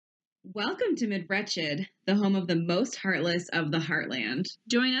Welcome to Mid-Wretched, the home of the most heartless of the Heartland.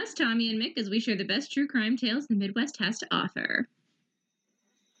 Join us, Tommy and Mick, as we share the best true crime tales the Midwest has to offer.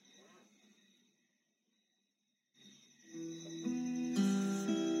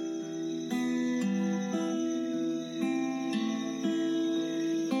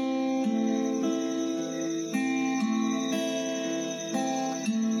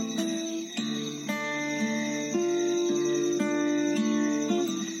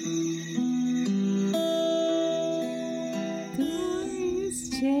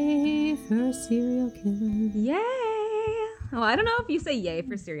 For serial killers. Yay! Well, I don't know if you say yay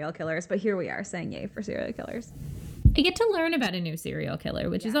for serial killers, but here we are saying yay for serial killers. I get to learn about a new serial killer,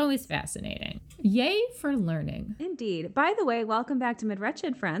 which is always fascinating. Yay for learning. Indeed. By the way, welcome back to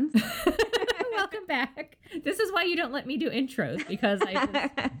Mid-Wretched, friends. Welcome back. This is why you don't let me do intros, because I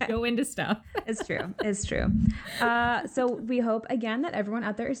just go into stuff. It's true. It's true. So we hope, again, that everyone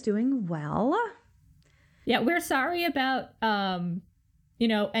out there is doing well. Yeah, we're sorry about...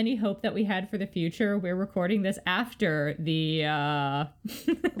 any hope that we had for the future. We're recording this after the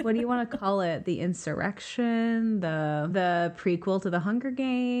what do you want to call it? The insurrection, the prequel to the Hunger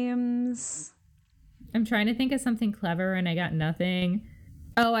Games. I'm trying to think of something clever and I got nothing.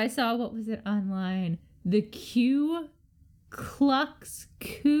 Oh, I saw, what was it online? The Ku Klux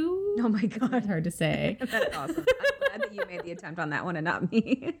Coup? Oh my God. That's hard to say. That's awesome. I'm glad that you made the attempt on that one and not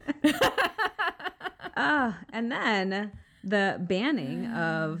me. And then the banning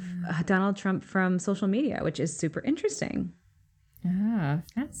of Donald Trump from social media, which is super interesting.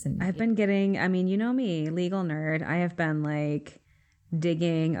 Fascinating. I've been getting, you know me, legal nerd. I have been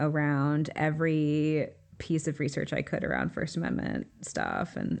digging around every piece of research I could around First Amendment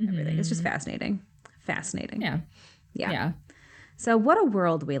stuff and everything. It's just fascinating. Fascinating. Yeah. So what a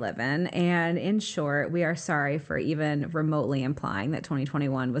world we live in. And in short, we are sorry for even remotely implying that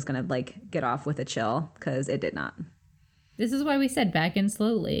 2021 was going to get off with a chill, because it did not. This is why we said back in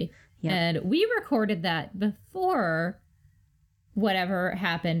slowly. Yep. And we recorded that before whatever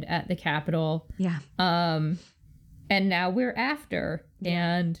happened at the Capitol. Yeah. And now we're after.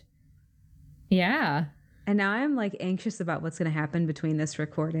 And yeah. And now I'm anxious about what's going to happen between this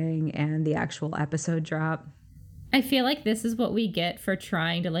recording and the actual episode drop. I feel like this is what we get for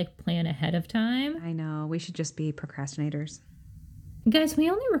trying to plan ahead of time. I know. We should just be procrastinators. Guys, we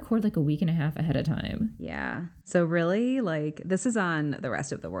only record a week and a half ahead of time. Yeah. So really, this is on the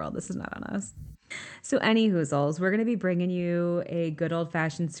rest of the world. This is not on us. So any hoozles, we're going to be bringing you a good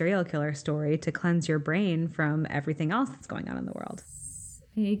old-fashioned serial killer story to cleanse your brain from everything else that's going on in the world.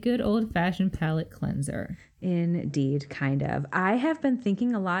 A good old-fashioned palate cleanser. Indeed, kind of. I have been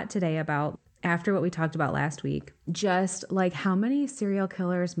thinking a lot today about, after what we talked about last week, just how many serial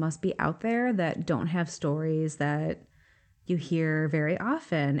killers must be out there that don't have stories that you hear very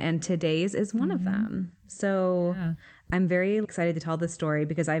often, and today's is one of them. So I'm very excited to tell this story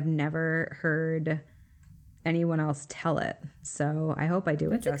because I've never heard anyone else tell it. So I hope I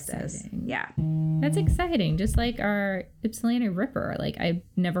do it justice. Exciting. Yeah. That's exciting. Just like our Ypsilanti Ripper. I've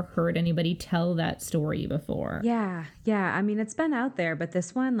never heard anybody tell that story before. Yeah. It's been out there, but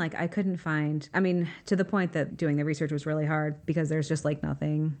this one, I couldn't find, to the point that doing the research was really hard because there's just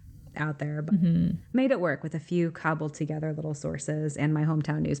nothing out there, but made it work with a few cobbled together little sources and my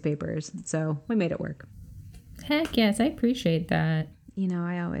hometown newspapers. So we made it work. Heck yes, I appreciate that.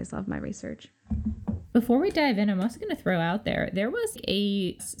 I always love my research. Before we dive in, I'm also going to throw out there was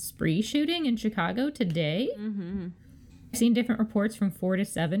a spree shooting in Chicago today. I've seen different reports from 4 to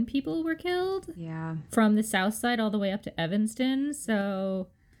 7 people were killed. Yeah. From the south side all the way up to Evanston. So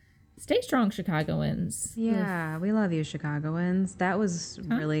stay strong, Chicagoans. Yeah, we love you, Chicagoans. That was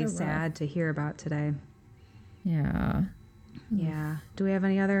really sad to hear about today. Yeah. Yeah. Do we have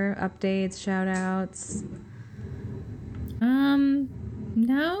any other updates, shout outs?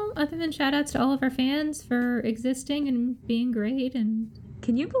 No, other than shout outs to all of our fans for existing and being great. And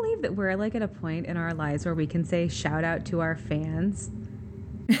can you believe that we're at a point in our lives where we can say shout out to our fans?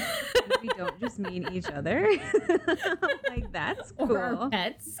 We don't just mean each other. That's cool. Or our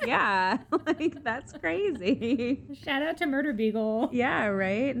pets. Yeah. That's crazy. Shout out to Murder Beagle. Yeah,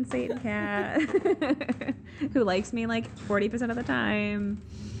 right? And Satan Cat. Who likes me 40% of the time.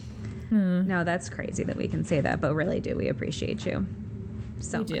 No, that's crazy that we can say that, but really do. We appreciate you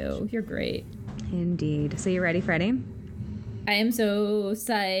so much. We do. You're great. Indeed. So you ready, Freddie? I am so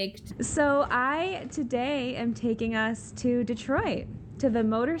psyched. So I today am taking us to Detroit, to the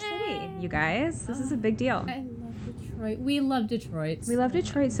Motor City, you guys. This is a big deal. I love Detroit. We love Detroit. We love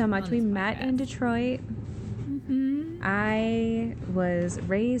Detroit so much. We met in Detroit. I was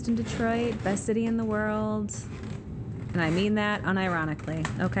raised in Detroit, best city in the world. And I mean that unironically,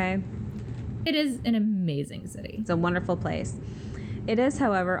 okay? It is an amazing city. It's a wonderful place. It is,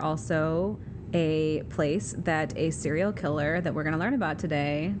 however, also a place that a serial killer that we're going to learn about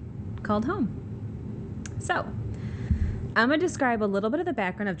today called home. So, I'm going to describe a little bit of the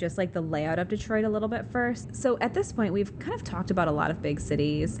background of just like the layout of Detroit a little bit first. So at this point, we've kind of talked about a lot of big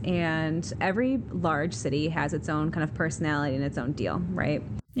cities, and every large city has its own kind of personality and its own deal, right?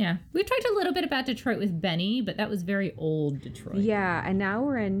 Yeah. We've talked a little bit about Detroit with Benny, but that was very old Detroit. Yeah, and now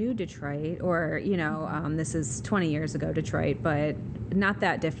we're in new Detroit, or, this is 20 years ago Detroit, but not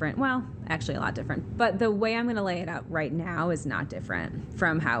that different. Well, actually a lot different. But the way I'm going to lay it out right now is not different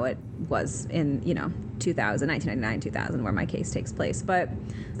from how it was in, 1999, 2000, where my case takes place. But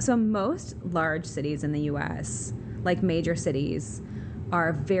so most large cities in the U.S., like major cities,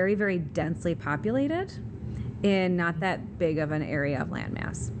 are very, very densely populated in not that big of an area of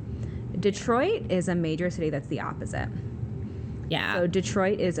landmass. Detroit is a major city that's the opposite. Yeah. So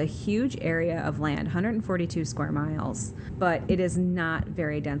Detroit is a huge area of land, 142 square miles, but it is not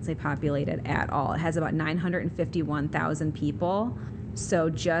very densely populated at all. It has about 951,000 people, so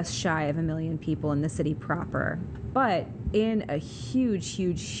just shy of 1 million people in the city proper, but in a huge,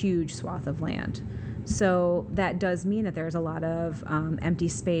 huge, huge swath of land. So that does mean that there's a lot of empty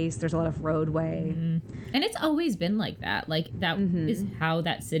space. There's a lot of roadway. Mm-hmm. And it's always been like that. Like that is how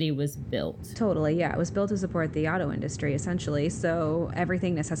that city was built. Totally, yeah. It was built to support the auto industry, essentially. So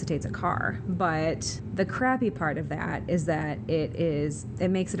everything necessitates a car. But the crappy part of that is that it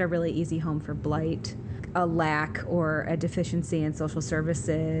makes it a really easy home for blight, a lack or a deficiency in social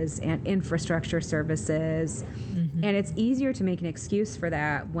services and infrastructure services. Mm-hmm. And it's easier to make an excuse for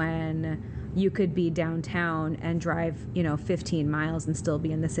that when you could be downtown and drive, 15 miles and still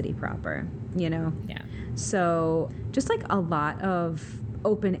be in the city proper, Yeah. So just like a lot of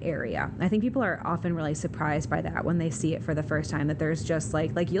open area. I think people are often really surprised by that when they see it for the first time, that there's just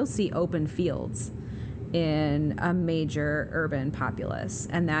like you'll see open fields in a major urban populace,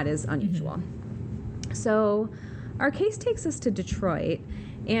 and that is unusual. Mm-hmm. So our case takes us to Detroit.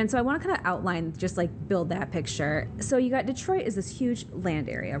 And so I want to kind of outline, just like build that picture. So you got Detroit is this huge land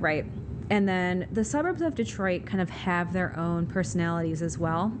area, right? And then the suburbs of Detroit kind of have their own personalities as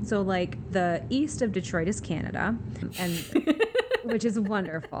well. So like the east of Detroit is Canada, and which is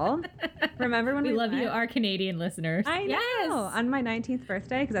wonderful. Remember when we love you, our Canadian listeners. I know. Yes. On my 19th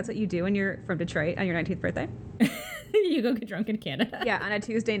birthday, because that's what you do when you're from Detroit on your 19th birthday. You go get drunk in Canada. Yeah, on a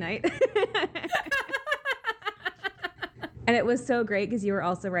Tuesday night. And it was so great because you were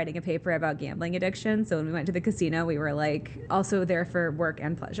also writing a paper about gambling addiction. So when we went to the casino, we were like also there for work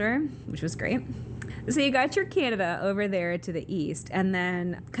and pleasure, which was great. So you got your Canada over there to the east, and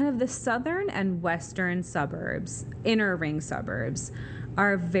then kind of the southern and western suburbs, inner ring suburbs,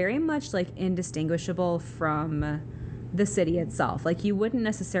 are very much like indistinguishable from the city itself. Like you wouldn't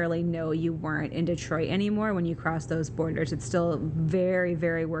necessarily know you weren't in Detroit anymore when you cross those borders. It's still very,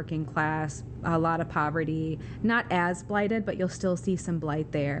 very working class, a lot of poverty, not as blighted, but you'll still see some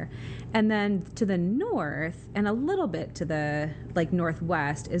blight there. And then to the north and a little bit to the like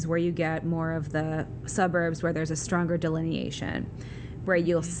northwest is where you get more of the suburbs where there's a stronger delineation, where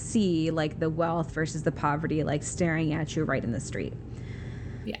you'll see like the wealth versus the poverty like staring at you right in the street.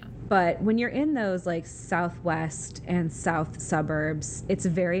 Yeah. But when you're in those like southwest and south suburbs, it's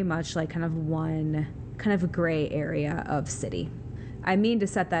very much like kind of one kind of gray area of city. I mean to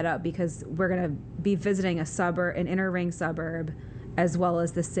set that up because we're going to be visiting an inner ring suburb, as well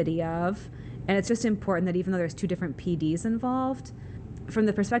as the city of. And it's just important that even though there's two different PDs involved, from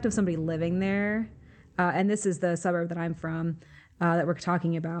the perspective of somebody living there, and this is the suburb that I'm from, that we're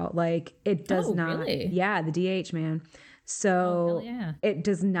talking about, like it does not. Really? Yeah, the DH, man. So yeah. It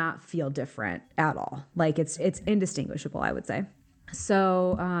does not feel different at all. Like it's indistinguishable, I would say.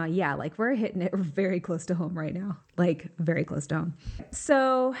 So yeah, like we're hitting it very close to home right now, like very close to home.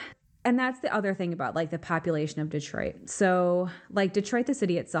 So, and that's the other thing about like the population of Detroit. So like Detroit, the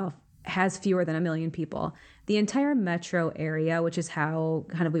city itself, has fewer than 1 million people. The entire metro area, which is how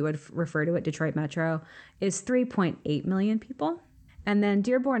kind of we would refer to it, Detroit Metro, is 3.8 million people. And then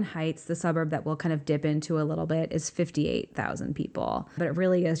Dearborn Heights, the suburb that we'll kind of dip into a little bit, is 58,000 people. But it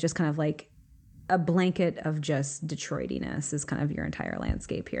really is just kind of like a blanket of just Detroitiness is kind of your entire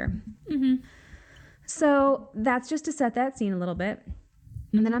landscape here. Mm-hmm. So that's just to set that scene a little bit.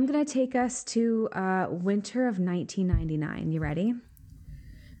 And then I'm going to take us to winter of 1999. You ready?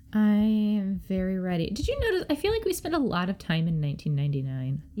 I am very ready. Did you notice? I feel like we spent a lot of time in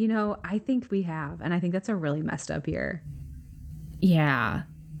 1999. You know, I think we have. And I think that's a really messed up year. Yeah.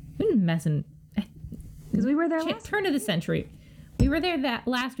 We've been messing. Because we were there last turn of the century. We were there that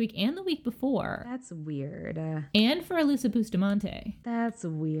last week and the week before. That's weird. And for Elusa Bustamante. That's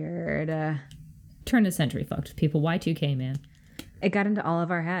weird. Turn of the century fucked with people. Y2K, man. It got into all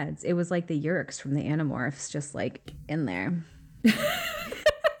of our heads. It was like the Yeerks from the Animorphs, just like in there.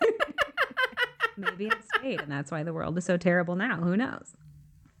 Maybe it stayed, and that's why the world is so terrible now. Who knows?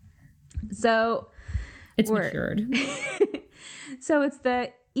 So it's matured. So it's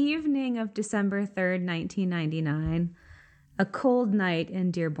the evening of December 3rd, 1999. A cold night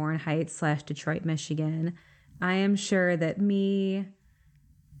in Dearborn Heights / Detroit, Michigan. I am sure that me,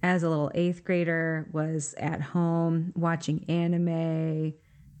 as a little 8th grader, was at home watching anime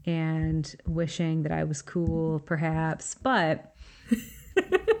and wishing that I was cool, perhaps. But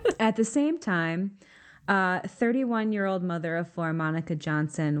at the same time, 31-year-old mother of 4, Monica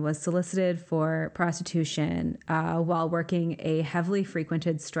Johnson, was solicited for prostitution while working a heavily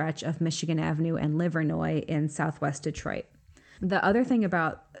frequented stretch of Michigan Avenue and Livernois in southwest Detroit. The other thing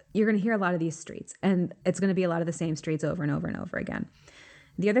about, you're going to hear a lot of these streets, and it's going to be a lot of the same streets over and over and over again.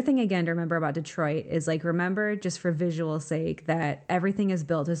 The other thing, again, to remember about Detroit is, like, remember, just for visual sake, that everything is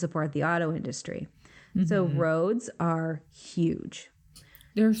built to support the auto industry. Mm-hmm. So roads are huge.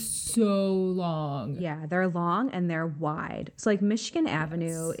 They're so long. Yeah, they're long and they're wide. So, like, Michigan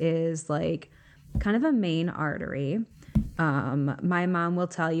Avenue is, like, kind of a main artery. My mom will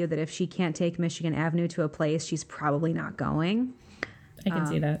tell you that if she can't take Michigan Avenue to a place, she's probably not going. I can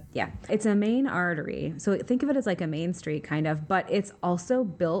see that. Yeah. It's a main artery. So think of it as like a main street kind of, but it's also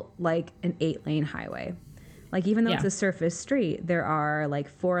built like an 8-lane highway. Like, even though it's a surface street, there are like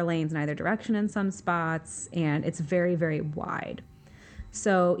 4 lanes in either direction in some spots, and it's very, very wide.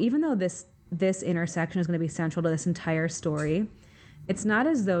 So even though this intersection is going to be central to this entire story, it's not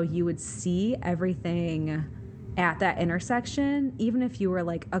as though you would see everything at that intersection, even if you were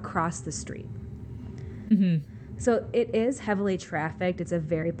like across the street. Mm-hmm. So it is heavily trafficked. It's a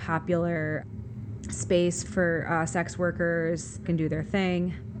very popular space for sex workers, can do their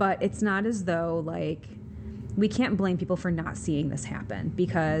thing, but it's not as though, like, we can't blame people for not seeing this happen,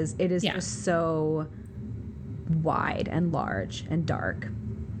 because it is just so wide and large and dark.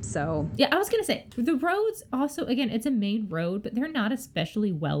 So yeah, I was gonna say, the roads also, again, it's a main road, but they're not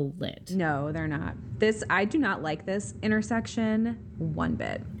especially well lit. No, they're not. I do not like this intersection one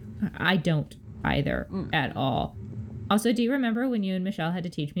bit. I don't either at all. Also, do you remember when you and Michelle had to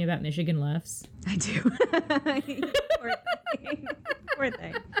teach me about Michigan lefts? I do. Poor thing. Poor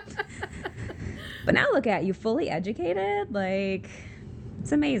thing. But now look at you, fully educated. Like,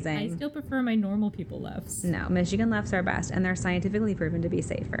 it's amazing. I still prefer my normal people lefts. No, Michigan lefts are best, and they're scientifically proven to be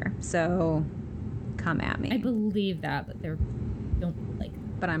safer. So come at me. I believe that, but don't like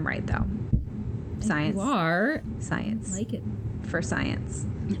them. But I'm right, though. Science. You are. Science. I like it. For science.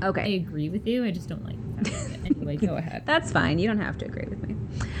 Okay. I agree with you. I just don't like it. Anyway, go ahead. That's fine. You don't have to agree with me.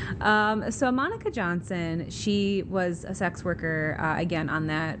 So Monica Johnson, she was a sex worker, again, on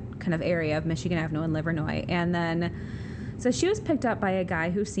that kind of area of Michigan Avenue and Livernois. And then, so she was picked up by a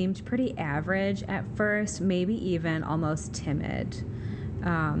guy who seemed pretty average at first, maybe even almost timid.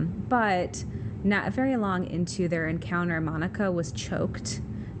 But not very long into their encounter, Monica was choked.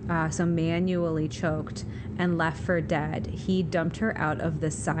 So manually choked and left for dead. He dumped her out of the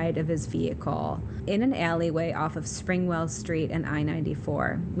side of his vehicle in an alleyway off of Springwell Street and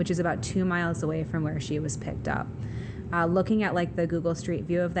I-94, which is about 2 miles away from where she was picked up. Looking at like the Google Street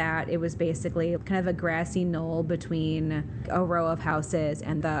View of that, it was basically kind of a grassy knoll between a row of houses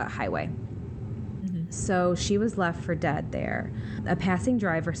and the highway. So she was left for dead there. A passing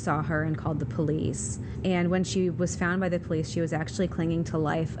driver saw her and called the police. And when she was found by the police, she was actually clinging to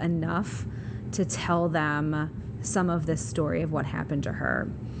life enough to tell them some of this story of what happened to her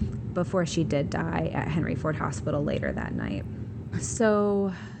before she did die at Henry Ford Hospital later that night.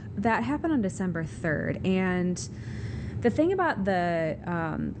 So that happened on December 3rd. And the thing about the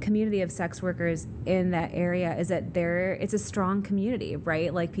community of sex workers in that area is that it's a strong community,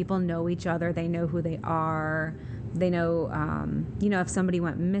 right? Like, people know each other. They know who they are. They know, if somebody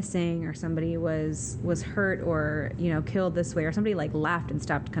went missing or somebody was hurt or, killed this way, or somebody like left and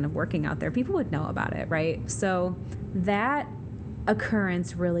stopped kind of working out there, people would know about it, right? So that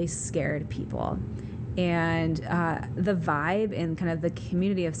occurrence really scared people. And the vibe in kind of the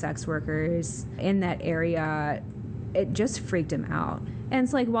community of sex workers in that area, it just freaked him out. And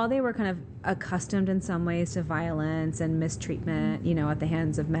it's like, while they were kind of accustomed in some ways to violence and mistreatment, at the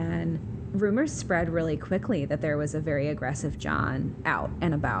hands of men, rumors spread really quickly that there was a very aggressive John out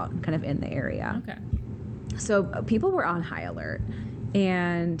and about kind of in the area. Okay. So people were on high alert.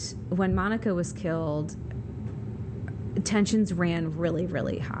 And when Monica was killed, tensions ran really,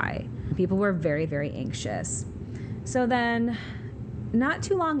 really high. People were very, very anxious. So then not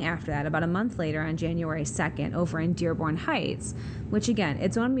too long after that, about a month later on January 2nd, over in Dearborn Heights, which again,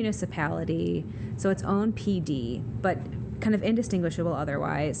 its own municipality, so its own PD, but kind of indistinguishable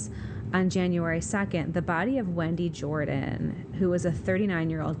otherwise, on January 2nd, the body of Wendy Jordan, who was a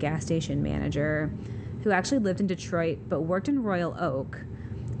 39-year-old gas station manager who actually lived in Detroit but worked in Royal Oak,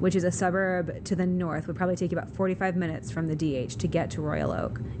 which is a suburb to the north, would probably take you about 45 minutes from the DH to get to Royal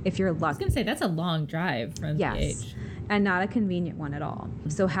Oak, if you're lucky. I was going to say, that's a long drive from yes, DH. And not a convenient one at all.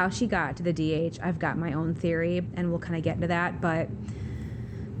 So how she got to the DH, I've got my own theory, and we'll kind of get into that, but...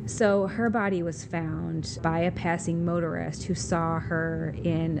 So her body was found by a passing motorist who saw her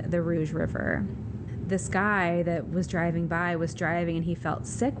in the Rouge River. This guy that was driving by was driving, and he felt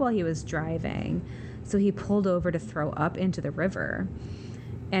sick while he was driving, so he pulled over to throw up into the river.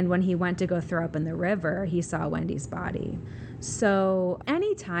 And when he went to go throw up in the river, he saw Wendy's body. So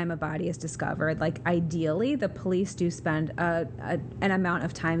anytime a body is discovered, like ideally, the police do spend an amount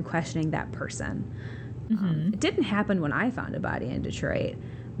of time questioning that person. It didn't happen when I found a body in Detroit,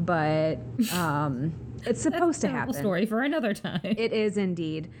 but it's supposed to happen. Story for another time. It is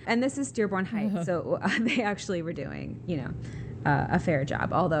indeed. And this is Dearborn Heights, so they actually were doing, a fair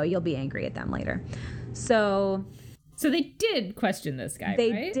job, although you'll be angry at them later. So they did question this guy,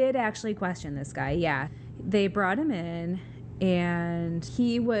 They right? did actually question this guy, yeah. They brought him in, and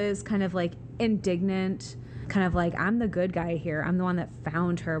he was kind of like indignant, kind of like, I'm the good guy here. I'm the one that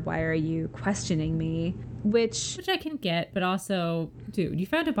found her. Why are you questioning me? Which I can get, but also, dude, you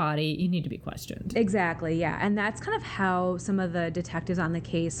found a body, you need to be questioned. Exactly, yeah. And that's kind of how some of the detectives on the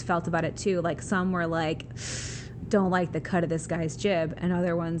case felt about it too. Like, some were like, don't like the cut of this guy's jib, and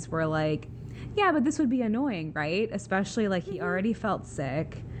other ones were like, yeah, but this would be annoying, right? Especially like he already felt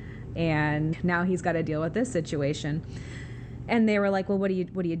sick, and now he's got to deal with this situation. And they were like, well, what are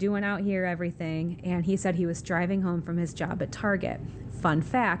you doing out here, everything? And he said he was driving home from his job at Target. Fun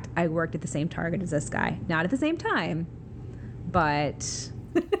fact, I worked at the same Target as this guy. Not at the same time, but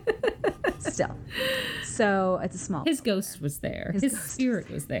still. So it's a small... His ghost was there. His spirit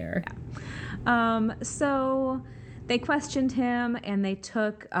was there. Yeah. So they questioned him, and they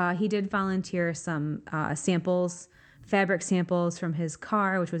took... he did volunteer some samples, fabric samples from his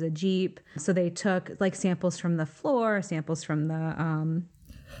car, which was a Jeep. So they took like samples from the floor, samples from the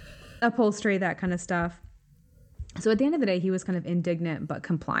upholstery, that kind of stuff. So at the end of the day, he was kind of indignant but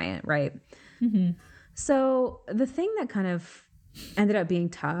compliant, right? Mm-hmm. So the thing that kind of ended up being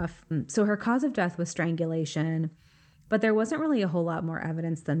tough, so her cause of death was strangulation, but there wasn't really a whole lot more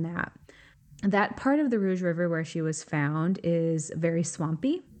evidence than that. That part of the Rouge River where she was found is very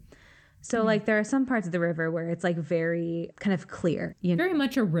swampy. So like there are some parts of the river where it's like very kind of clear. Very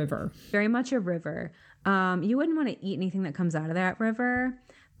much a river. Very much a river. You wouldn't want to eat anything that comes out of that river.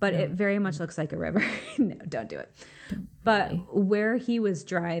 But it very much looks like a river. No, don't do it. But where he was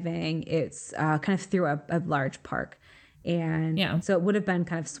driving, it's kind of through a large park. And so it would have been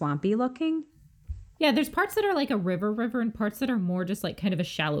kind of swampy looking. Yeah, there's parts that are like a river and parts that are more just like kind of a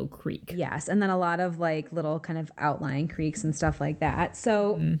shallow creek. Yes, and then a lot of like little kind of outlying creeks and stuff like that.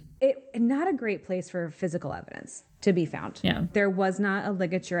 So it not a great place for physical evidence to be found. Yeah. There was not a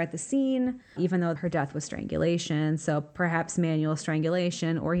ligature at the scene, even though her death was strangulation. So perhaps manual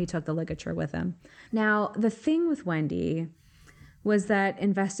strangulation, or he took the ligature with him. Now, the thing with Wendy was that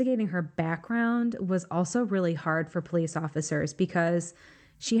investigating her background was also really hard for police officers because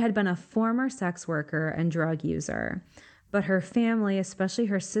she had been a former sex worker and drug user, but her family, especially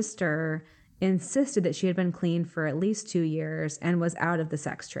her sister, insisted that she had been clean for at least 2 years and was out of the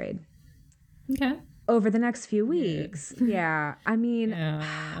sex trade. Okay. Over the next few weeks. Yeah. I mean,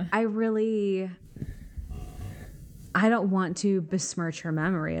 I don't want to besmirch her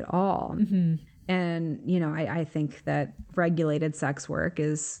memory at all. Mm-hmm. And, I think that regulated sex work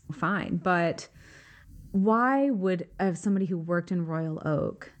is fine, but why would somebody who worked in Royal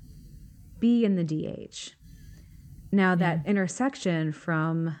Oak be in the DH? Now, that intersection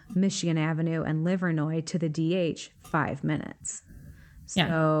from Michigan Avenue and Livernois to the DH, 5 minutes.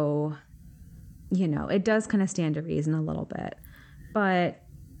 So, it does kind of stand to reason a little bit. But,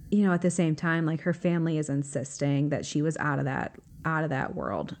 at the same time, like her family is insisting that she was out of that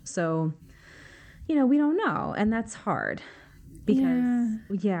world. So, we don't know. And that's hard because,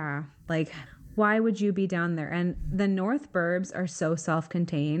 like, why would you be down there? And the North Burbs are so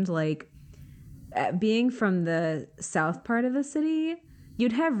self-contained. Like, being from the south part of the city,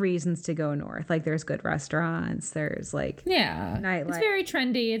 you'd have reasons to go north. Like, there's good restaurants. There's, like, nightlife. It's very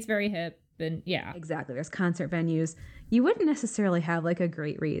trendy. It's very hip. And, Exactly. There's concert venues. You wouldn't necessarily have, like, a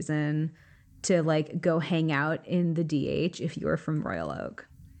great reason to, like, go hang out in the DH if you were from Royal Oak.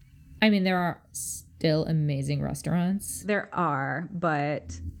 I mean, there are still amazing restaurants. There are,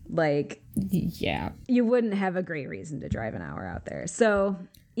 but like, Yeah. you wouldn't have a great reason to drive an hour out there. So,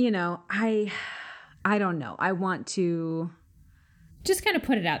 you know, I don't know. I want to just kind of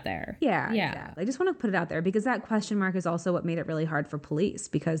put it out there. Yeah. Exactly. I just want to put it out there because that question mark is also what made it really hard for police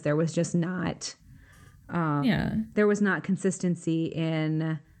because there was just not there was not consistency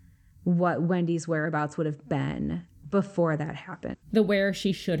in what Wendy's whereabouts would have been before that happened. The where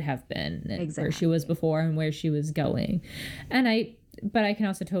she should have been, exactly. Where she was before and where she was going. But I can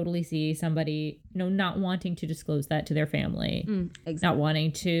also totally see somebody, not wanting to disclose that to their family, exactly. Not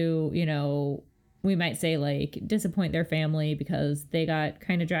wanting to, we might say like disappoint their family because they got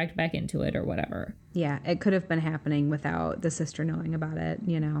kind of dragged back into it or whatever. Yeah, it could have been happening without the sister knowing about it,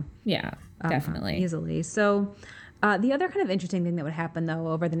 Yeah, definitely. Easily. So the other kind of interesting thing that would happen, though,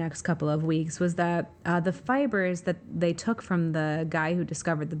 over the next couple of weeks was that the fibers that they took from the guy who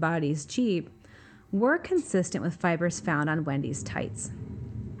discovered the body's Jeep were consistent with fibers found on Wendy's tights.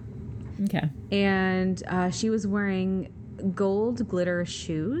 Okay. And she was wearing gold glitter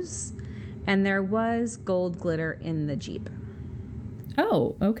shoes, and there was gold glitter in the Jeep.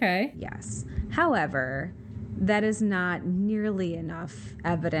 Oh, okay. Yes. However, that is not nearly enough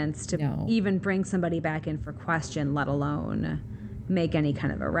evidence to even bring somebody back in for question, let alone make any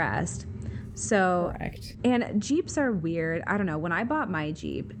kind of arrest. So, correct. And Jeeps are weird. I don't know. When I bought my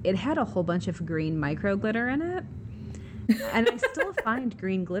Jeep, it had a whole bunch of green micro glitter in it. And I still find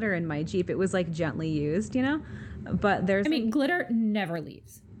green glitter in my Jeep. It was like gently used, But there's... glitter never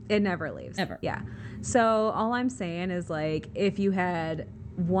leaves. It never leaves. Ever. Yeah. So all I'm saying is like, if you had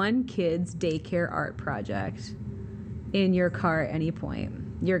one kid's daycare art project in your car at any point,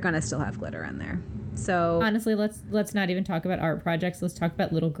 you're going to still have glitter in there. So honestly, let's not even talk about art projects. Let's talk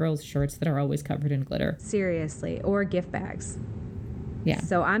about little girls' shirts that are always covered in glitter. Seriously. Or gift bags. Yeah.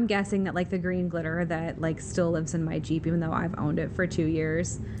 So I'm guessing that like the green glitter that like still lives in my Jeep, even though I've owned it for 2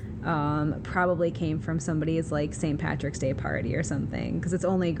 years, probably came from somebody's like St. Patrick's Day party or something, because it's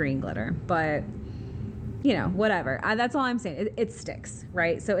only green glitter. But whatever. That's all I'm saying. It sticks,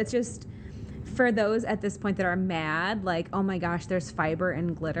 right? So it's just for those at this point that are mad, like, oh my gosh, there's fiber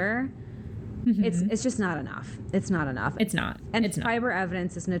and glitter. Mm-hmm. It's just not enough. It's not enough. It's not. And it's fiber not.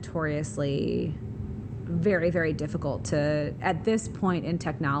 evidence is notoriously very, very difficult to, at this point in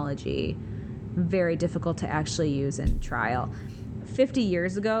technology, very difficult to actually use in trial. 50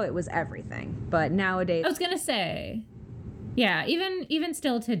 years ago, it was everything. But nowadays... I was going to say... Yeah, even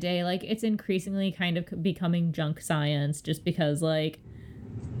still today, like, it's increasingly kind of becoming junk science just because, like,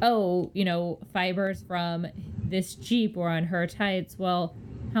 fibers from this Jeep were on her tights. Well,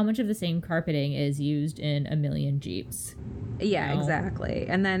 how much of the same carpeting is used in a million Jeeps? Yeah, exactly.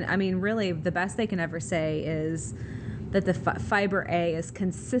 And then, really, the best they can ever say is that the fiber A is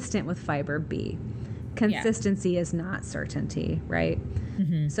consistent with fiber B. Consistency is not certainty, right?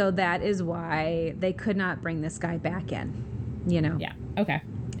 Mm-hmm. So that is why they could not bring this guy back in. Yeah. Okay.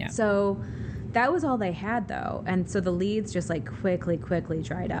 Yeah. So that was all they had, though. And so the leads just like quickly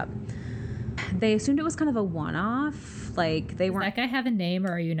dried up. They assumed it was kind of a one-off. Like they weren't... Does that guy have a name,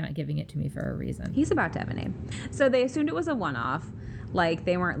 or are you not giving it to me for a reason? He's about to have a name. So they assumed it was a one-off. Like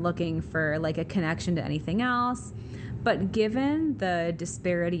they weren't looking for like a connection to anything else. But given the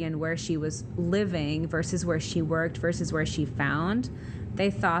disparity in where she was living versus where she worked versus where she found, they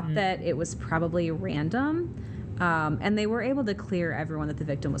thought that it was probably random. And they were able to clear everyone that the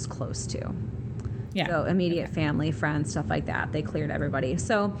victim was close to. Yeah. So immediate family, friends, stuff like that. They cleared everybody.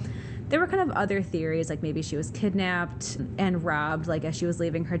 So there were kind of other theories, like maybe she was kidnapped and robbed, like as she was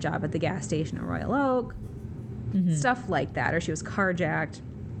leaving her job at the gas station in Royal Oak. Mm-hmm. Stuff like that. Or she was carjacked.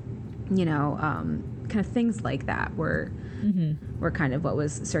 Kind of things like that were kind of what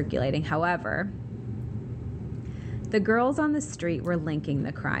was circulating. However, the girls on the street were linking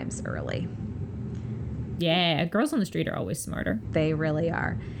the crimes early. Yeah, girls on the street are always smarter. They really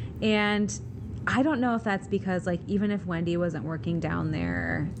are. And I don't know if that's because, like, even if Wendy wasn't working down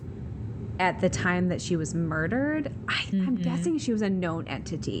there at the time that she was murdered, I'm guessing she was a known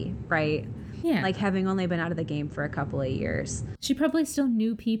entity, right? Yeah. Like, having only been out of the game for a couple of years. She probably still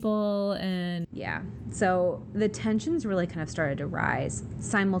knew people and... Yeah. So the tensions really kind of started to rise.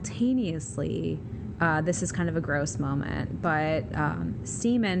 Simultaneously... this is kind of a gross moment, but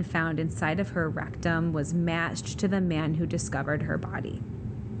semen found inside of her rectum was matched to the man who discovered her body.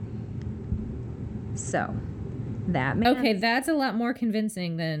 So, that man... Okay, that's a lot more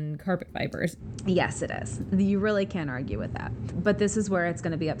convincing than carpet fibers. Yes, it is. You really can't argue with that. But this is where it's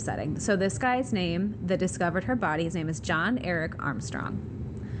going to be upsetting. So this guy's name that discovered her body, his name is John Eric Armstrong.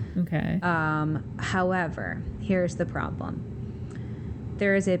 Okay. However, here's the problem.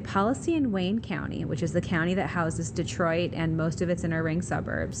 there is a policy in Wayne County, which is the county that houses Detroit and most of its inner ring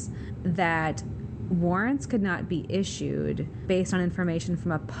suburbs, that warrants could not be issued based on information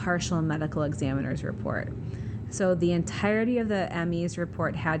from a partial medical examiner's report. So the entirety of the ME's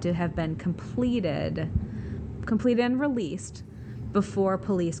report had to have been completed and released before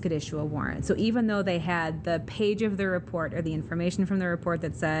police could issue a warrant. So even though they had the page of the report or the information from the report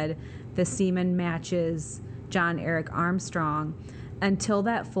that said the semen matches John Eric Armstrong, until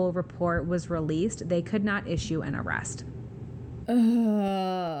that full report was released, they could not issue an arrest.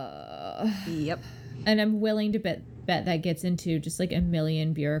 Yep. And I'm willing to bet that gets into just like a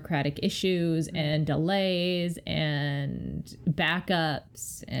million bureaucratic issues and delays and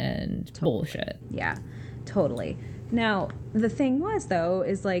backups and bullshit. Yeah, totally. Now, the thing was, though,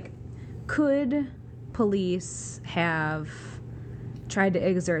 is like, could police have tried to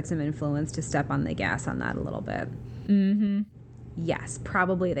exert some influence to step on the gas on that a little bit? Mm-hmm. Yes,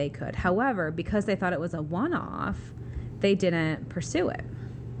 probably they could. However, because they thought it was a one-off, they didn't pursue it.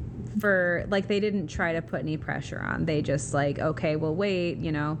 They didn't try to put any pressure on. They just like, okay, we'll wait,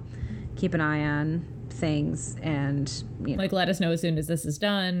 keep an eye on things and, Like, let us know as soon as this is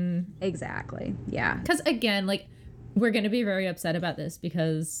done. Exactly, yeah. Because, again, like, we're going to be very upset about this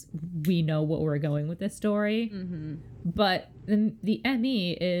because we know what we're going with this story. Mm-hmm. But the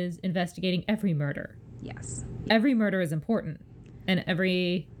ME is investigating every murder. Yes. Every murder is important. And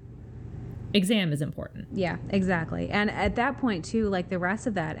every exam is important. Yeah, exactly. And at that point, too, like the rest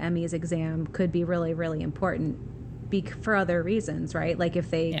of that ME's exam could be really, really important for other reasons, right? Like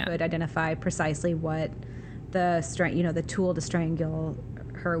if they could identify precisely what the tool to strangle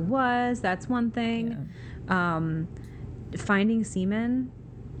her was, that's one thing. Yeah. Finding semen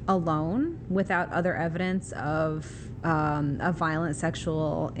alone without other evidence of a violent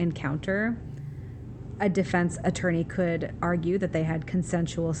sexual encounter, a defense attorney could argue that they had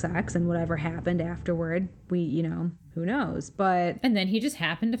consensual sex, and whatever happened afterward, who knows? And then he just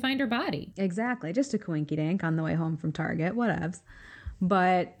happened to find her body. Exactly. Just a coinky dink on the way home from Target, whatevs.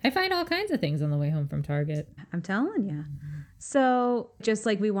 But I find all kinds of things on the way home from Target. I'm telling you. So just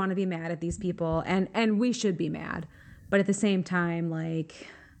like we want to be mad at these people, and we should be mad, but at the same time, like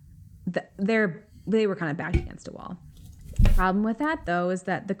they were kind of backed against a wall. The problem with that, though, is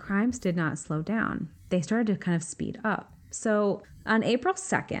that the crimes did not slow down. They started to kind of speed up. So on April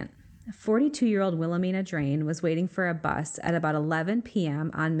 2nd, 42-year-old Wilhelmina Drain was waiting for a bus at about 11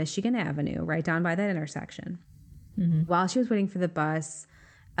 p.m. on Michigan Avenue, right down by that intersection. Mm-hmm. While she was waiting for the bus,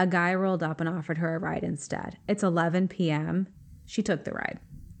 a guy rolled up and offered her a ride instead. It's 11 p.m. She took the ride.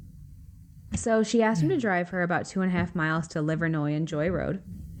 So she asked him to drive her about 2.5 miles to Livernois and Joy Road,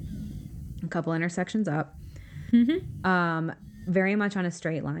 a couple intersections up. Mm-hmm. Very much on a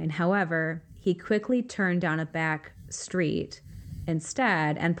straight line. However, he quickly turned down a back street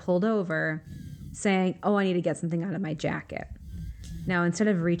instead and pulled over, saying, "Oh, I need to get something out of my jacket." Now, instead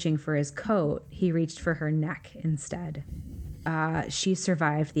of reaching for his coat, he reached for her neck instead. She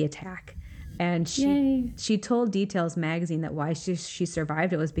survived the attack. And she told Details magazine that why she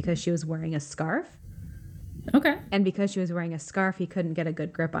survived it was because she was wearing a scarf. Okay. And because she was wearing a scarf, he couldn't get a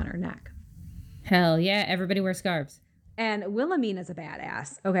good grip on her neck. Hell yeah, everybody wears scarves. And Wilhelmina's a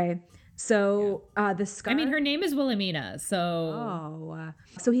badass, okay? So the scarf... I mean, her name is Wilhelmina, so... Oh.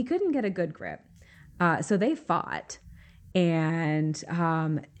 So he couldn't get a good grip. So they fought. And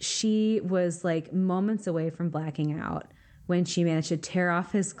she was like moments away from blacking out when she managed to tear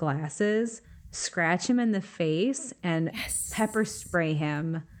off his glasses, scratch him in the face, and pepper spray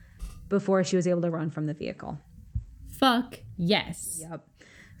him before she was able to run from the vehicle. Fuck yes. Yep.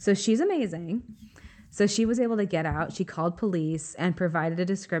 So she's amazing. So she was able to get out. She called police and provided a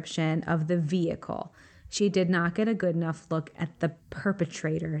description of the vehicle. She did not get a good enough look at the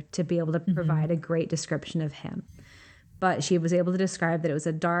perpetrator to be able to provide a great description of him. But she was able to describe that it was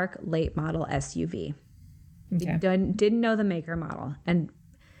a dark, late model SUV. Okay. Didn't know the maker model. And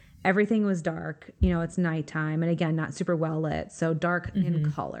everything was dark. It's nighttime. And again, not super well lit. So dark in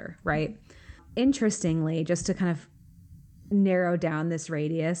color, right? Interestingly, just to kind of narrow down this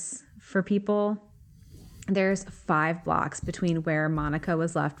radius for people, there's 5 blocks between where Monica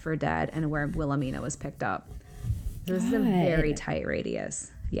was left for dead and where Wilhelmina was picked up. So this is a very tight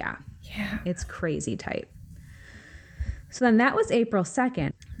radius. Yeah. It's crazy tight. So then that was April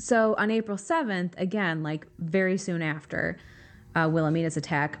 2nd. So on April 7th, again, like very soon after Wilhelmina's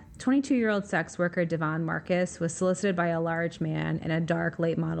attack, 22-year-old sex worker Devon Marcus was solicited by a large man in a dark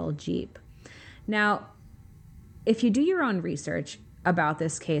late model Jeep. Now, if you do your own research about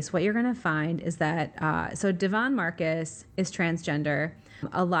this case, what you're going to find is that, so Devon Marcus is transgender.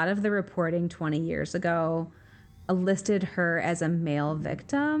 A lot of the reporting 20 years ago, listed her as a male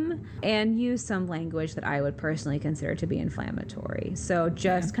victim and used some language that I would personally consider to be inflammatory. So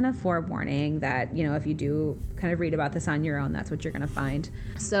just kind of forewarning that, you know, if you do kind of read about this on your own, that's what you're going to find.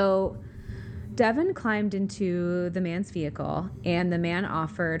 So Devin climbed into the man's vehicle, and the man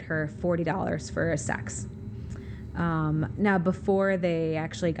offered her $40 for sex. Now, before they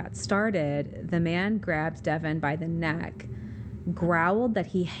actually got started, the man grabbed Devin by the neck, growled that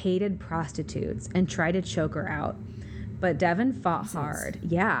he hated prostitutes, and tried to choke her out. But Devin fought hard.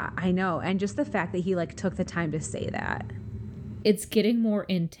 Yeah, I know. And just the fact that he like took the time to say that. It's getting more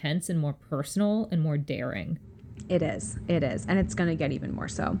intense and more personal and more daring. It is. And it's going to get even more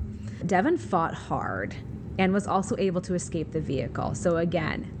so. Devin fought hard and was also able to escape the vehicle. So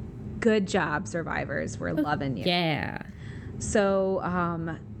again, good job, survivors. We're loving you. Yeah. So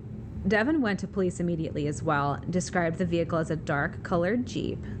Devin went to police immediately as well, described the vehicle as a dark colored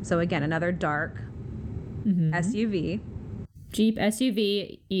Jeep. So again, another dark SUV. Jeep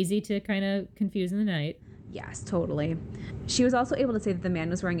SUV, easy to kind of confuse in the night. Yes, totally. She was also able to say that the man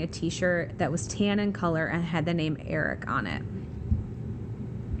was wearing a t-shirt that was tan in color and had the name Eric on it.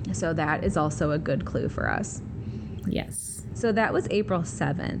 So that is also a good clue for us. Yes. So that was April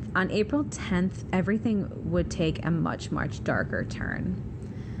 7th. On April 10th, everything would take a much, much darker turn.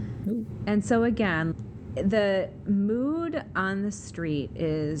 Ooh. And so again, the mood on the street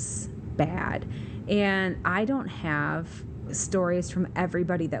is bad. And I don't have stories from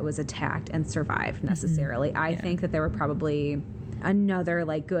everybody that was attacked and survived necessarily. I think that there were probably another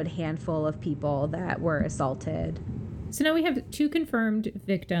like good handful of people that were assaulted. So now we have 2 confirmed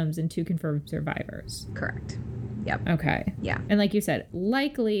victims and 2 confirmed survivors. Correct. Yep. Okay. Yeah. And like you said,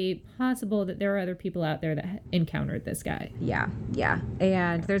 likely possible that there are other people out there that encountered this guy. Yeah.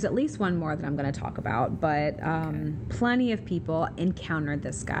 And there's at least one more that I'm going to talk about, but plenty of people encountered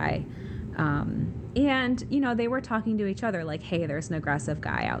this guy. And, you know, they were talking to each other like, hey, there's an aggressive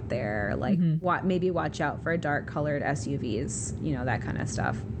guy out there. Like, maybe watch out for dark colored SUVs, you know, that kind of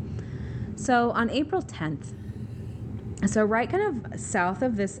stuff. So on April 10th, so right kind of south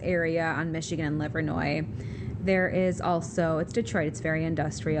of this area on Michigan and Livernois, there is also, it's Detroit, it's very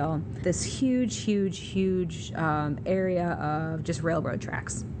industrial, this huge area of just railroad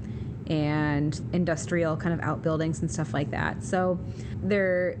tracks and industrial kind of outbuildings and stuff like that. So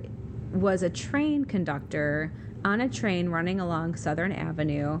there was a train conductor on a train running along Southern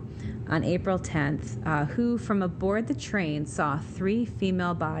Avenue on April 10th, who from aboard the train saw 3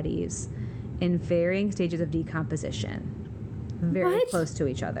 female bodies in varying stages of decomposition, very close to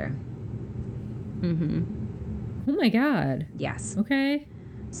each other. Oh my God. Yes. Okay.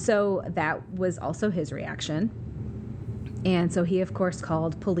 So that was also his reaction. And so he, of course,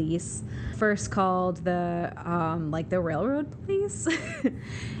 called police. First called the railroad police.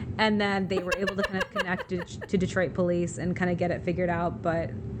 And then they were able to kind of connect to Detroit police and kind of get it figured out.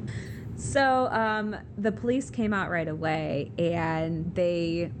 But so the police came out right away, and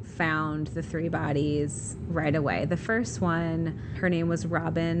they found the 3 bodies right away. The first one, her name was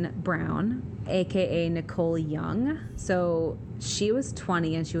Robin Brown, a.k.a. Nicole Young. So she was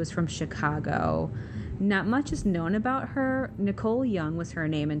 20, and she was from Chicago. Not much is known about her. Nicole Young was her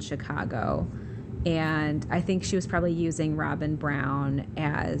name in Chicago. And I think she was probably using Robin Brown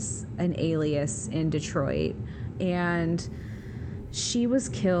as an alias in Detroit. And she was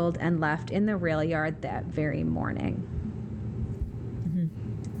killed and left in the rail yard that very morning.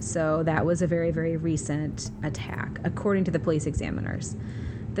 So that was a very, very recent attack, according to the police examiners.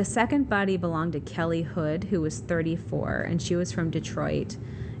 The second body belonged to Kelly Hood, who was 34, and she was from Detroit,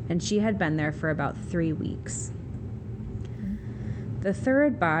 and she had been there for about 3 weeks. The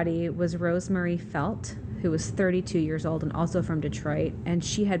third body was Rosemary Felt, who was 32 years old and also from Detroit, and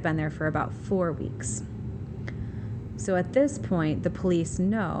she had been there for about 4 weeks. So at this point, the police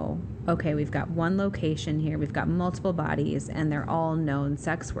know, okay, we've got one location here, we've got multiple bodies, and they're all known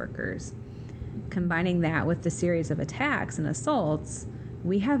sex workers. Combining that with the series of attacks and assaults,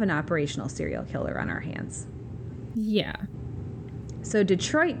 we have an operational serial killer on our hands. Yeah. So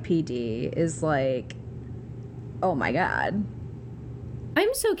Detroit PD is like, oh my God.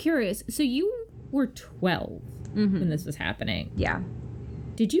 I'm so curious. So you were 12 when this was happening. Yeah.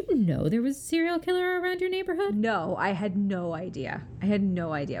 Did you know there was a serial killer around your neighborhood? No, I had no idea. I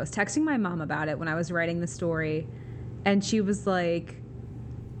was texting my mom about it when I was writing the story, and she was like,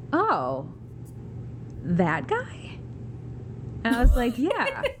 oh, that guy? And I was like,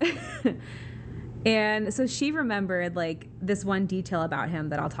 yeah. And so she remembered like this one detail about him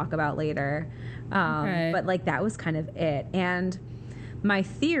that I'll talk about later. But like that was kind of it. And my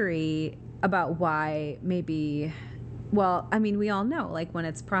theory about why maybe Well, I mean, we all know, like, when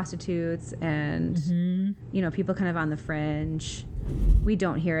it's prostitutes and, you know, people kind of on the fringe, we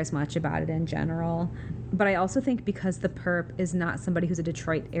don't hear as much about it in general. But I also think because the perp is not somebody who's a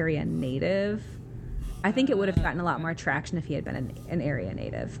Detroit area native, I think it would have gotten a lot more traction if he had been an area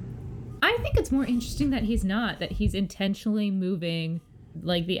native. I think it's more interesting that he's not, that he's intentionally moving,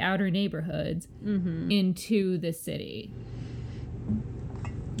 like, the outer neighborhoods into the city.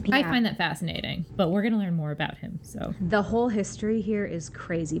 Yeah. I find that fascinating, but we're going to learn more about him. So the whole history here is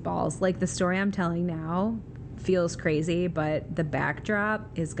crazy balls. Like, the story I'm telling now feels crazy, but the backdrop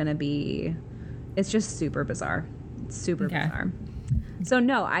is going to be, it's just super bizarre. It's super bizarre. So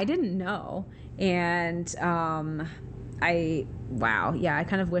no, I didn't know. And I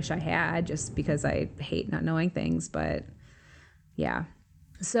kind of wish I had, just because I hate not knowing things, but yeah.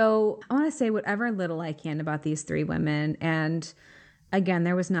 So I want to say whatever little I can about these three women. And again,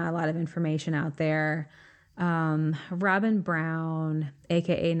 there was not a lot of information out there. Robin Brown,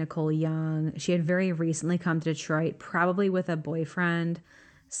 aka Nicole Young, she had very recently come to Detroit, probably with a boyfriend.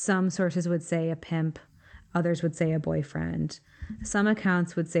 Some sources would say a pimp, others would say a boyfriend. Some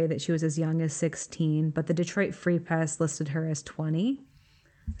accounts would say that she was as young as 16, but the Detroit Free Press listed her as 20.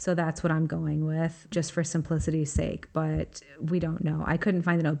 So that's what I'm going with, just for simplicity's sake, but we don't know. I couldn't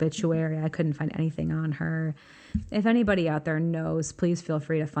find an obituary. I couldn't find anything on her. If anybody out there knows, please feel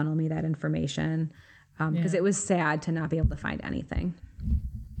free to funnel me that information, because it was sad to not be able to find anything.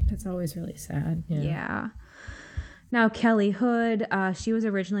 That's always really sad. Yeah. Now, Kelly Hood, she was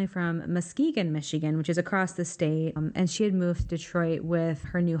originally from Muskegon, Michigan, which is across the state, and she had moved to Detroit with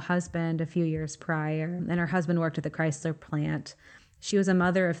her new husband a few years prior, and her husband worked at the Chrysler plant. She was a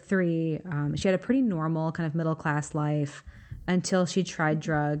mother of three. She had a pretty normal kind of middle-class life until she tried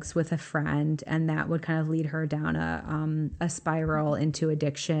drugs with a friend, and that would kind of lead her down a spiral into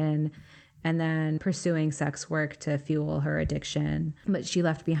addiction, and then pursuing sex work to fuel her addiction. But she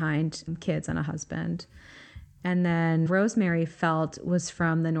left behind kids and a husband. And then Rosemary Felt was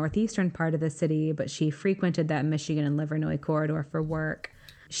from the northeastern part of the city, but she frequented that Michigan and Livernois corridor for work.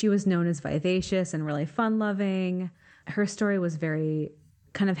 She was known as vivacious and really fun-loving. Her story was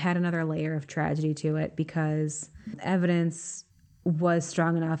kind of had another layer of tragedy to it, because evidence was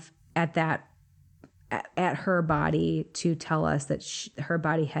strong enough at her body to tell us that her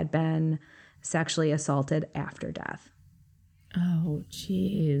body had been sexually assaulted after death. Oh,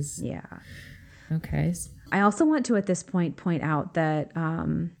 jeez. Yeah. Okay. I also want to, at this point out that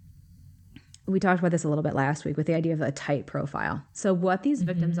we talked about this a little bit last week with the idea of a tight profile. So what these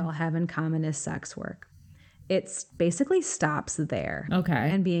victims all have in common is sex work. It basically stops there. Okay.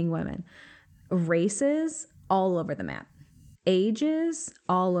 And being women. Races, all over the map. Ages,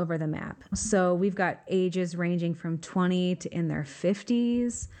 all over the map. So we've got ages ranging from 20 to in their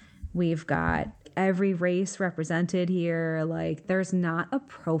 50s. We've got every race represented here. Like, there's not a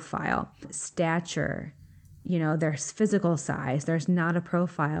profile. Stature, there's physical size. There's not a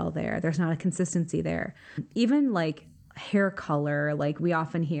profile there. There's not a consistency there. Even like hair color, like we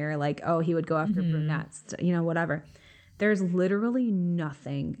often hear, like, oh, he would go after brunettes, whatever. There's literally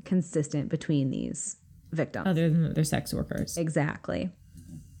nothing consistent between these victims. Other than that they're sex workers. Exactly.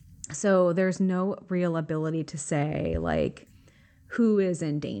 So there's no real ability to say, like, who is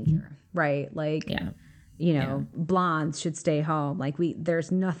in danger, right? Like, blondes should stay home. Like,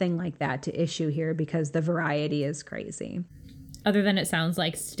 there's nothing like that to issue here, because the variety is crazy. Other than it sounds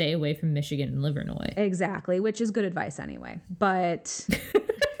like stay away from Michigan and Livernois. Exactly, which is good advice anyway. But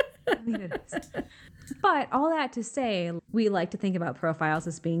but all that to say, we like to think about profiles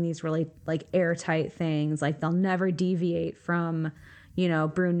as being these really like airtight things. Like, they'll never deviate from,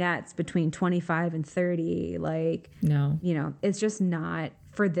 brunettes between 25 and 30. Like, no, it's just not.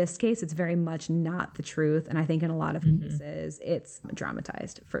 For this case, it's very much not the truth. And I think in a lot of cases, it's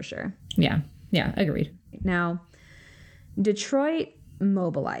dramatized for sure. Yeah, agreed. Now, Detroit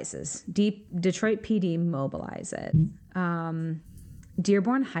mobilizes. Detroit PD mobilizes.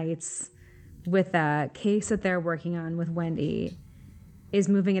 Dearborn Heights, with a case that they're working on with Wendy, is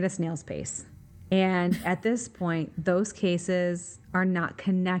moving at a snail's pace. And at this point, those cases are not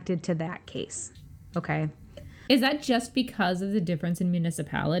connected to that case. Okay? Is that just because of the difference in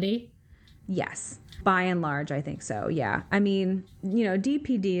municipality? Yes. By and large, I think so, yeah. I mean,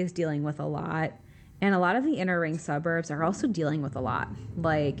 DPD is dealing with a lot. And a lot of the inner ring suburbs are also dealing with a lot.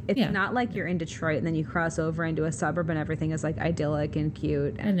 Like, it's not like you're in Detroit and then you cross over into a suburb and everything is like idyllic and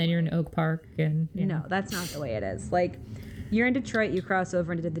cute. And then you're in Oak Park and... No, that's not the way it is. Like, you're in Detroit, you cross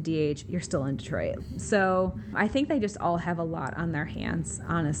over into the DH, you're still in Detroit. So I think they just all have a lot on their hands,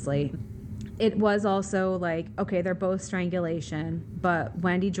 honestly. It was also like, okay, they're both strangulation, but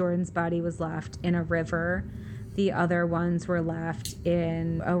Wendy Jordan's body was left in a river The other ones were left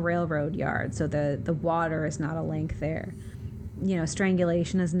in a railroad yard, so the water is not a link there. You know,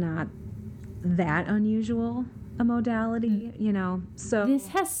 strangulation is not that unusual a modality, you know. So this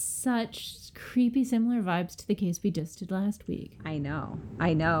has such creepy similar vibes to the case we just did last week. I know.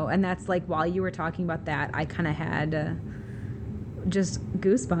 And that's like, while you were talking about that, I kind of had just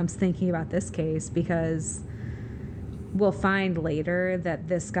goosebumps thinking about this case, because we'll find later that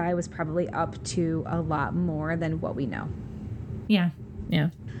this guy was probably up to a lot more than what we know. Yeah.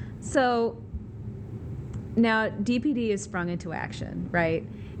 So now DPD is sprung into action, right?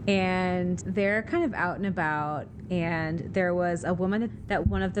 And they're kind of out and about, and there was a woman that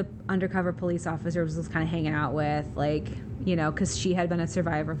one of the undercover police officers was kind of hanging out with, like, you know, because she had been a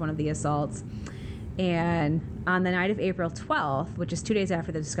survivor of one of the assaults. And on the night of April 12th, which is 2 days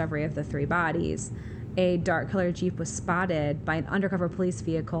after the discovery of the 3 bodies, a dark-colored Jeep was spotted by an undercover police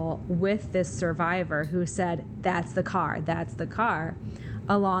vehicle with this survivor who said, that's the car,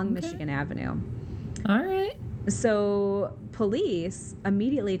 along Michigan Avenue. All right. So police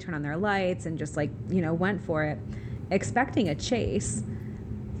immediately turned on their lights and just, like, you know, went for it, expecting a chase.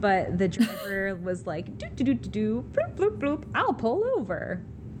 But the driver was like, do-do-do-do-do, bloop, bloop, bloop, I'll pull over.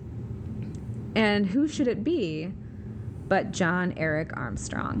 And who should it be but John Eric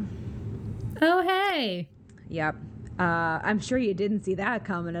Armstrong? Oh, hey. Yep. I'm sure you didn't see that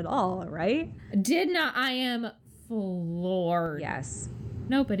coming at all, right? Did not. I am floored. Yes.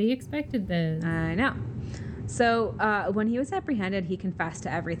 Nobody expected this. I know. So when he was apprehended, he confessed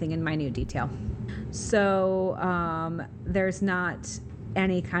to everything in minute detail. So there's not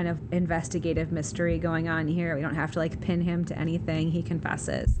any kind of investigative mystery going on here. We don't have to, like, pin him to anything. He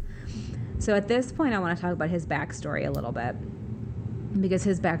confesses. So at this point, I want to talk about his backstory a little bit, because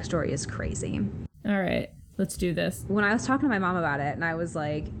his backstory is crazy. All right, let's do this. When I was talking to my mom about it, and I was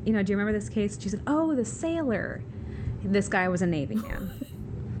like, you know, do you remember this case? She said, oh, the sailor. This guy was a Navy man.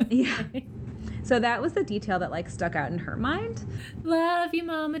 Yeah. So that was the detail that, like, stuck out in her mind. Love you,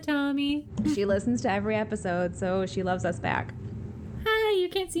 Mama Tommy. She listens to every episode, so she loves us back. Hi, you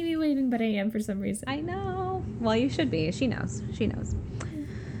can't see me waving, but I am for some reason. I know. Well, you should be. She knows.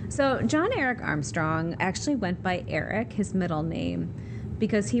 So John Eric Armstrong actually went by Eric, his middle name,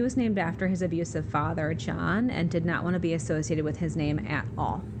 because he was named after his abusive father, John, and did not want to be associated with his name at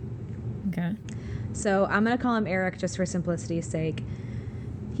all. Okay. So I'm going to call him Eric just for simplicity's sake.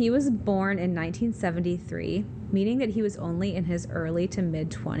 He was born in 1973, meaning that he was only in his early to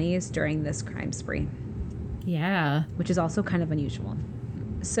mid-20s during this crime spree. Yeah. Which is also kind of unusual.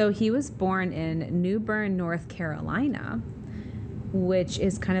 So he was born in New Bern, North Carolina, which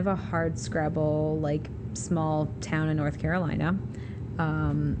is kind of a hardscrabble, like, small town in North Carolina.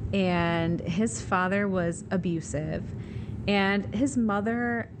 And his father was abusive, and his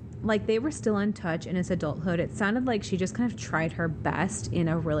mother, like, they were still in touch in his adulthood. It sounded like she just kind of tried her best in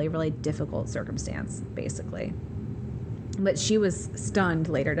a really, really difficult circumstance, basically. But she was stunned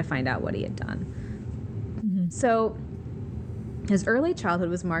later to find out what he had done. Mm-hmm. So his early childhood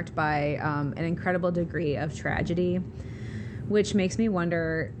was marked by an incredible degree of tragedy, which makes me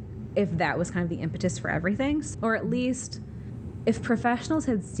wonder if that was kind of the impetus for everything, or at least if professionals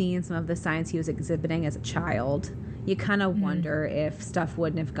had seen some of the signs he was exhibiting as a child, you kind of wonder if stuff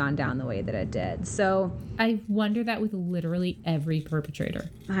wouldn't have gone down the way that it did. So I wonder that with literally every perpetrator.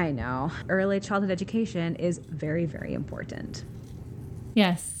 I know. Early childhood education is very, very important.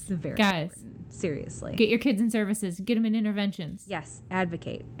 Yes. Very Guys, important. Seriously. Get your kids in services. Get them in interventions. Yes.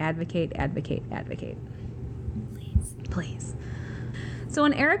 Advocate. Advocate. Advocate. Advocate. Please. So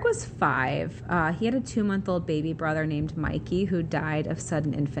when Eric was 5, he had a 2-month-old baby brother named Mikey who died of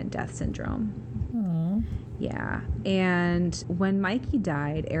sudden infant death syndrome. Aww. Yeah. And when Mikey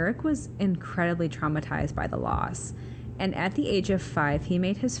died, Eric was incredibly traumatized by the loss. And at the age of 5, he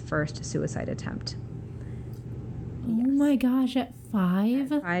made his first suicide attempt. Oh my gosh, at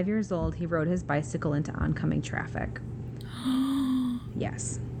 5? At 5 years old, he rode his bicycle into oncoming traffic.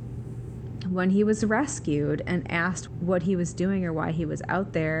 Yes. When he was rescued and asked what he was doing or why he was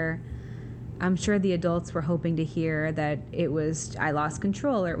out there, I'm sure the adults were hoping to hear that it was, I lost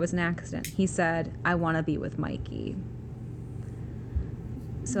control or it was an accident. He said, I want to be with Mikey.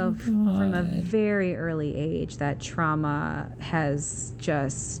 So from a very early age, that trauma has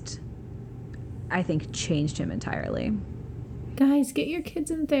just, I think, changed him entirely. Guys, get your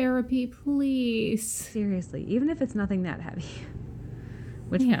kids in therapy, please. Seriously, even if it's nothing that heavy,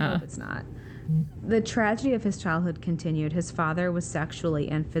 which I hope it's not. The tragedy of his childhood continued. His father was sexually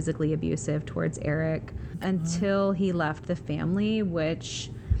and physically abusive towards Eric until he left the family,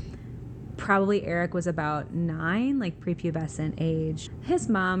 which Probably Eric was about 9, like prepubescent age. His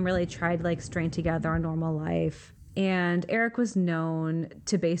mom really tried to like string together a normal life. And Eric was known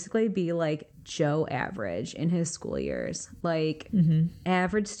to basically be like Joe average in his school years. Like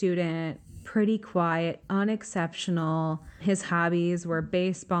average student, pretty quiet, unexceptional. His hobbies were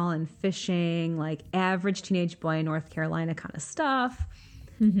baseball and fishing, like average teenage boy in North Carolina kind of stuff.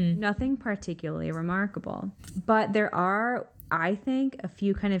 Nothing particularly remarkable. But there are, I think, a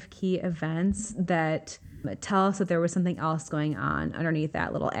few kind of key events that tell us that there was something else going on underneath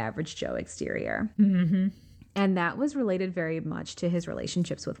that little average Joe exterior. And that was related very much to his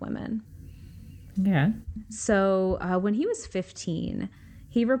relationships with women. Yeah. So when he was 15,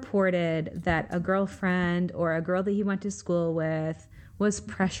 he reported that a girlfriend or a girl that he went to school with was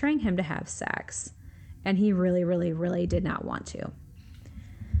pressuring him to have sex. And he really, really, really did not want to.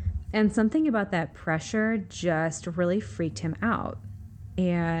 And something about that pressure just really freaked him out.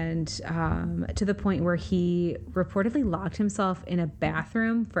 And to the point where he reportedly locked himself in a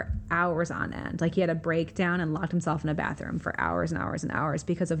bathroom for hours on end. Like he had a breakdown and locked himself in a bathroom for hours and hours and hours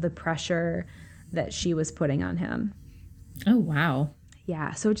because of the pressure that she was putting on him. Oh, wow.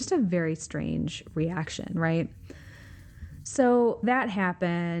 Yeah, so just a very strange reaction, right? So that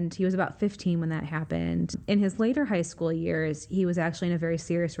happened. He was about 15 when that happened. In his later high school years, he was actually in a very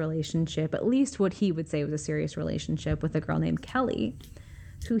serious relationship, at least what he would say was a serious relationship, with a girl named Kelly,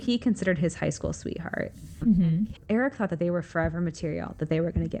 who he considered his high school sweetheart. Eric thought that they were forever material, that they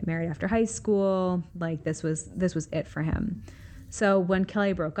were going to get married after high school. Like this was it for him. So when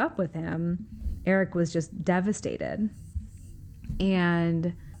Kelly broke up with him, Eric was just devastated.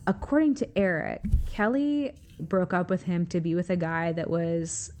 And according to Eric, Kelly broke up with him to be with a guy that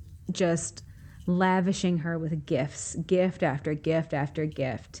was just lavishing her with gifts, gift after gift after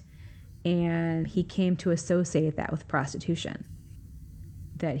gift. And he came to associate that with prostitution.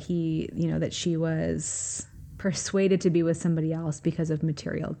 That that she was persuaded to be with somebody else because of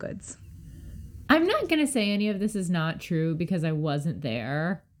material goods. I'm not going to say any of this is not true because I wasn't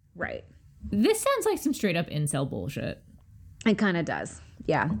there. Right. This sounds like some straight up incel bullshit. It kind of does.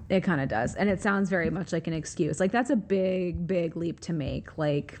 Yeah, it kind of does. And it sounds very much like an excuse. Like, that's a big, big leap to make.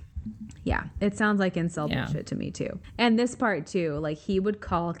 Like, yeah, it sounds like incel bullshit to me, too. And this part, too, like, he would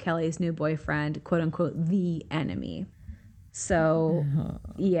call Kelly's new boyfriend, quote unquote, the enemy. So,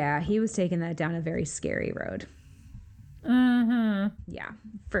 yeah, he was taking that down a very scary road. Yeah,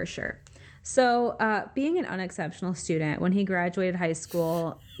 for sure. So, being an unexceptional student, when he graduated high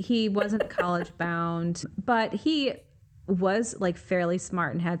school, he wasn't college bound, but he was like fairly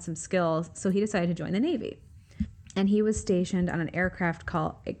smart and had some skills, so he decided to join the Navy. And he was stationed on an aircraft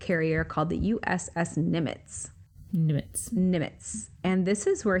carrier called the USS Nimitz. And this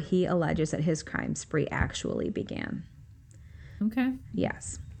is where he alleges that his crime spree actually began. Okay.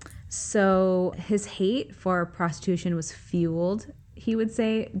 Yes. So his hate for prostitution was fueled, he would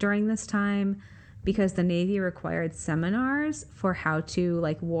say, during this time, because the Navy required seminars for how to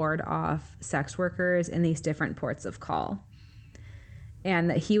like ward off sex workers in these different ports of call.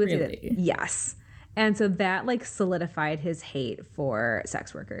 And that he would say that, yes. And so that like solidified his hate for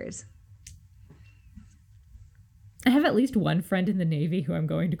sex workers. I have at least one friend in the Navy who I'm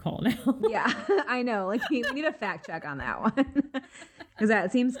going to call now. Yeah, I know. Like we need a fact check on that one because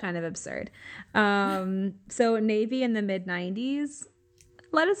that seems kind of absurd. So Navy in the mid-90s,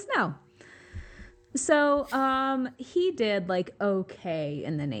 let us know. So he did like okay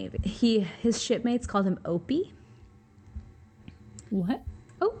in the Navy. His shipmates called him Opie. What?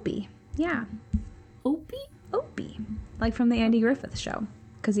 Opie. Yeah. Opie? Opie. Like from the Andy Griffith show.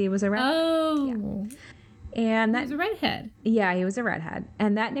 Because he was a redhead. Oh. Yeah. And he was a redhead. Yeah, he was a redhead.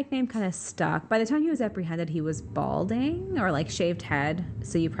 And that nickname kind of stuck. By the time he was apprehended, he was balding or like shaved head.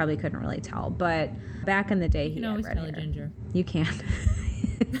 So you probably couldn't really tell. But back in the day, he had red hair. You can always tell a ginger. You can.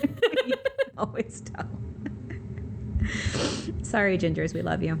 You can always tell. Sorry, gingers. We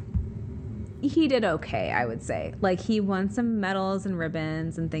love you. He did okay, I would say. Like, he won some medals and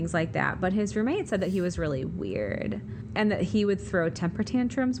ribbons and things like that. But his roommate said that he was really weird and that he would throw temper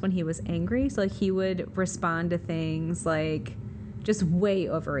tantrums when he was angry. So, like, he would respond to things like just way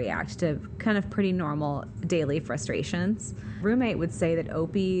overreact to kind of pretty normal daily frustrations. Roommate would say that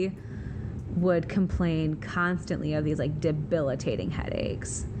Opie would complain constantly of these, like, debilitating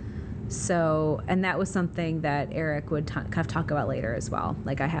headaches. So, and that was something that Eric would kind of talk about later as well.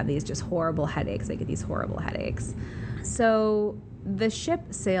 Like, I have these just horrible headaches. I get these horrible headaches. So the ship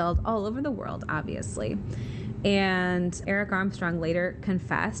sailed all over the world, obviously. And Eric Armstrong later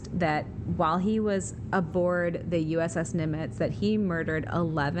confessed that while he was aboard the USS Nimitz, that he murdered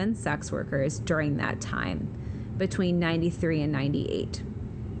 11 sex workers during that time, between 93 and 98.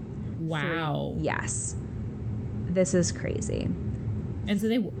 Wow. Yes. This is crazy. And so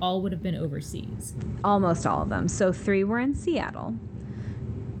they all would have been overseas. Almost all of them. So 3 were in Seattle,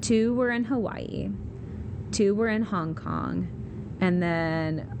 2 were in Hawaii, 2 were in Hong Kong, and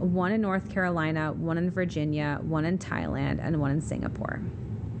then 1 in North Carolina, 1 in Virginia, 1 in Thailand, and 1 in Singapore.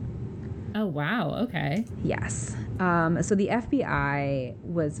 Oh, wow. Okay. Yes. So the FBI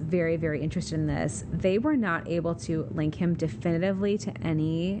was very, very interested in this. They were not able to link him definitively to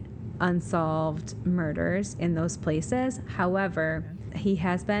any unsolved murders in those places. However, he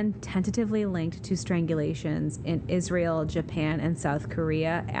has been tentatively linked to strangulations in Israel, Japan, and South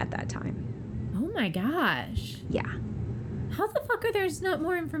Korea at that time. Oh my gosh. Yeah. How the fuck are there's not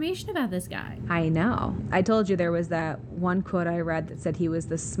more information about this guy? I know. I told you there was that one quote I read that said he was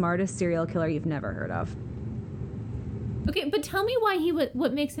the smartest serial killer you've never heard of. Okay, but tell me why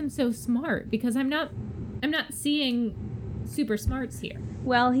what makes him so smart, because I'm not seeing super smarts here.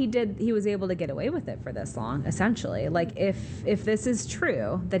 Well, he was able to get away with it for this long, essentially. Like, if this is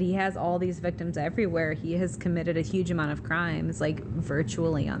true, that he has all these victims everywhere, he has committed a huge amount of crimes, like,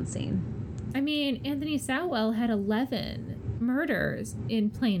 virtually unseen. I mean, Anthony Sowell had 11 murders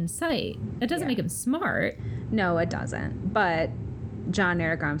in plain sight. That doesn't make him smart. No, it doesn't. But John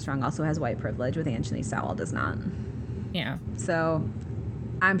Eric Armstrong also has white privilege, with Anthony Sowell does not. Yeah. So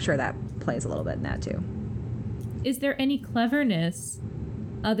I'm sure that plays a little bit in that, too. Is there any cleverness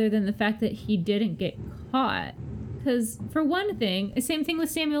other than the fact that he didn't get caught? Because, for one thing, the same thing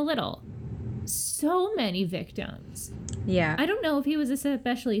with Samuel Little. So many victims. Yeah. I don't know if he was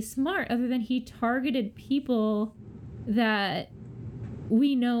especially smart, other than he targeted people that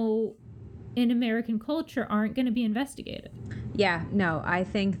we know in American culture aren't going to be investigated. Yeah, no, I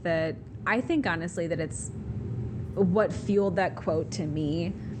think honestly that it's what fueled that quote to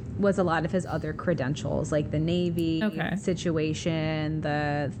me was a lot of his other credentials, like the Navy situation,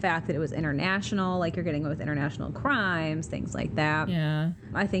 the fact that it was international, like you're getting with international crimes, things like that. Yeah.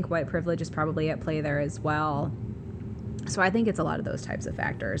 I think white privilege is probably at play there as well. So I think it's a lot of those types of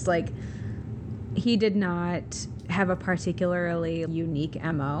factors. Like, he did not have a particularly unique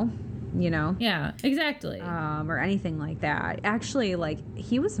MO, you know? Yeah, exactly. Or anything like that. Actually, like,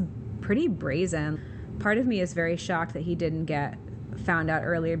 he was pretty brazen. Part of me is very shocked that he didn't get found out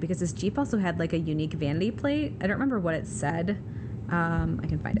earlier, because his Jeep also had like a unique vanity plate. I don't remember what it said. I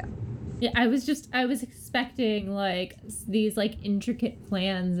can find out. Yeah, I was expecting like these like intricate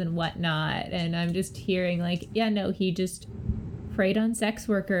plans and whatnot, and I'm just hearing like, yeah, no, he just preyed on sex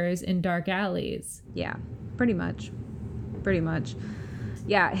workers in dark alleys. Yeah, pretty much.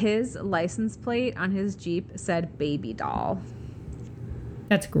 Yeah, his license plate on his Jeep said baby doll.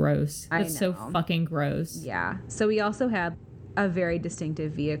 That's gross. That's so fucking gross. Yeah. So he also had a very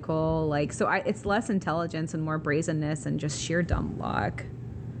distinctive vehicle. Like, so it's less intelligence and more brazenness and just sheer dumb luck.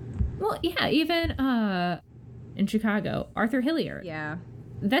 Well, yeah, even in Chicago, Arthur Hilliard. Yeah.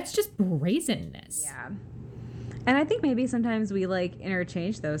 That's just brazenness. Yeah. And I think maybe sometimes we like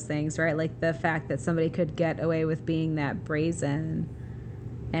interchange those things, right? Like the fact that somebody could get away with being that brazen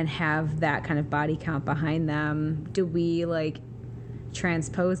and have that kind of body count behind them. Do we like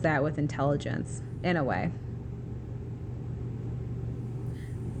transpose that with intelligence in a way?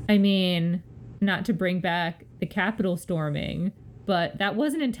 I mean, not to bring back the Capitol storming, but that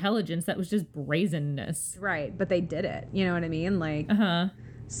wasn't intelligence. That was just brazenness. Right. But they did it. You know what I mean? Like,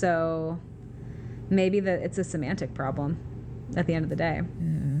 so maybe it's a semantic problem at the end of the day.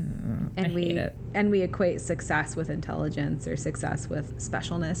 And we equate success with intelligence or success with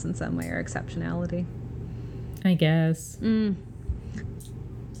specialness in some way or exceptionality. I guess.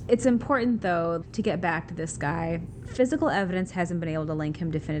 It's important, though, to get back to this guy. Physical evidence hasn't been able to link him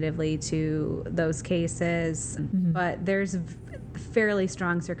definitively to those cases, but there's fairly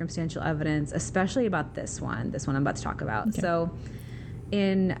strong circumstantial evidence, especially about this one I'm about to talk about. Okay. So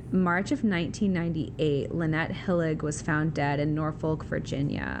in March of 1998, Lynette Hillig was found dead in Norfolk,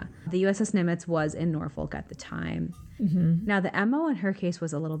 Virginia. The USS Nimitz was in Norfolk at the time. Now, the MO in her case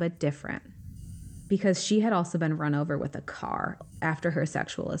was a little bit different, because she had also been run over with a car after her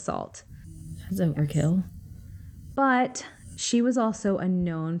sexual assault. That's overkill. Yes. But she was also a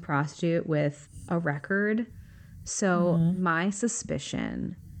known prostitute with a record. So my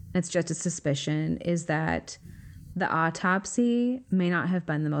suspicion, it's just a suspicion, is that the autopsy may not have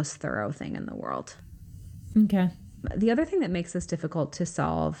been the most thorough thing in the world. Okay. The other thing that makes this difficult to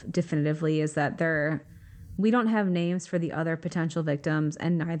solve definitively is that we don't have names for the other potential victims,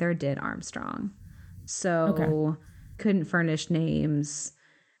 and neither did Armstrong. So couldn't furnish names.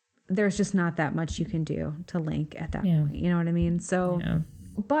 There's just not that much you can do to link at that point. You know what I mean? So,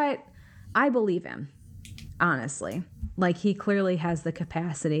 but I believe him, honestly. Like, he clearly has the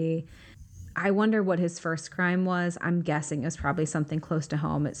capacity. I wonder what his first crime was. I'm guessing it was probably something close to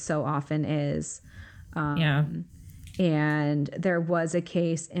home. It so often is. Yeah. And there was a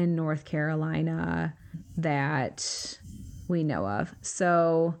case in North Carolina that we know of.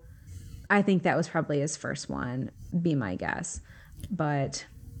 So I think that was probably his first one, be my guess. But,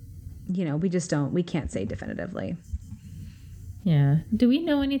 you know, we can't say definitively. Yeah. Do we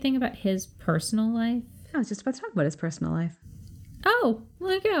know anything about his personal life? I was just about to talk about his personal life. Oh,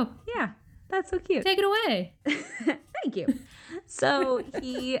 look go. Yeah, that's so cute. Take it away. Thank you. So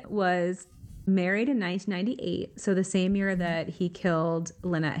he was married in 1998. So the same year that he killed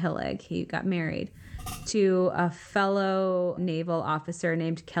Lynette Hillig, he got married to a fellow naval officer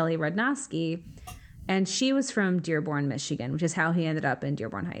named Kelly Rudnowski. And she was from Dearborn, Michigan, which is how he ended up in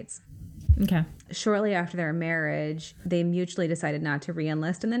Dearborn Heights. Okay. Shortly after their marriage, they mutually decided not to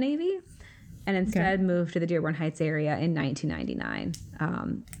re-enlist in the Navy and instead moved to the Dearborn Heights area in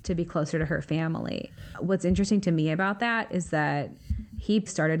 1999 to be closer to her family. What's interesting to me about that is that he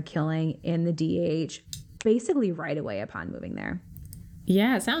started killing in the DH basically right away upon moving there.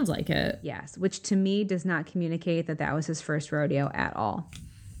 Yeah, it sounds like it. Yes, which to me does not communicate that that was his first rodeo at all.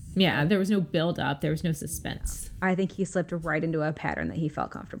 Yeah, there was no build up. There was no suspense. I think he slipped right into a pattern that he felt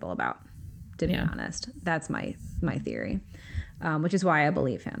comfortable about, to be honest. That's my theory, which is why I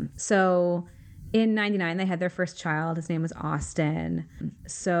believe him. So in 99, they had their first child. His name was Austin.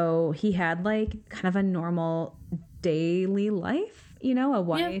 So he had like kind of a normal daily life, you know, a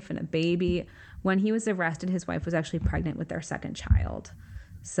wife and a baby. When he was arrested, his wife was actually pregnant with their second child.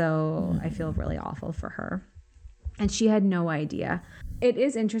 So I feel really awful for her. And she had no idea. It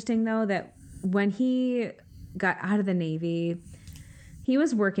is interesting, though, that when he got out of the Navy, he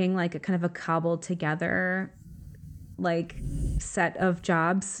was working like a kind of a cobbled together like set of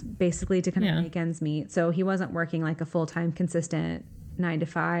jobs basically to kind of make ends meet. So he wasn't working like a full-time consistent 9 to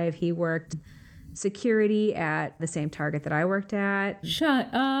 5. He worked security at the same Target that I worked at. Shut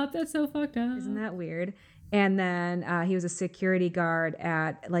up. That's so fucked up. Isn't that weird? And then he was a security guard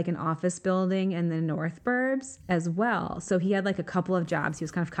at like an office building in the North Burbs as well. So he had like a couple of jobs he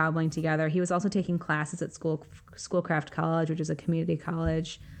was kind of cobbling together. He was also taking classes at Schoolcraft College, which is a community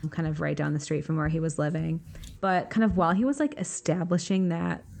college kind of right down the street from where he was living. But kind of while he was like establishing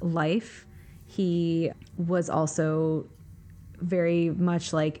that life, he was also very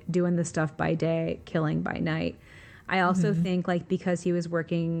much like doing the stuff by day, killing by night. I also think like because he was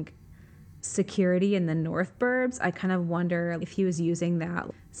working security in the North Burbs, I kind of wonder if he was using that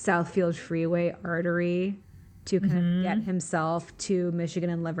Southfield Freeway artery to kind of get himself to Michigan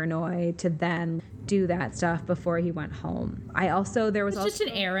and Livernois to then do that stuff before he went home. There was just an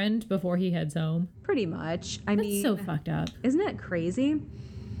errand before he heads home. Pretty much. That's so fucked up. Isn't it crazy?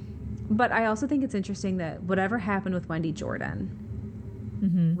 But I also think it's interesting that whatever happened with Wendy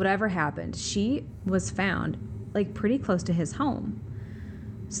Jordan, whatever happened, she was found like pretty close to his home.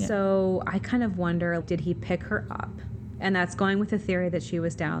 So I kind of wonder, did he pick her up? And that's going with the theory that she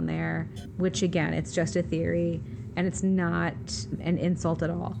was down there, which again, it's just a theory and it's not an insult at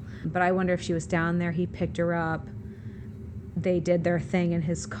all. But I wonder if she was down there, he picked her up, they did their thing in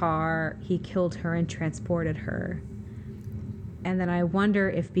his car, he killed her and transported her. And then I wonder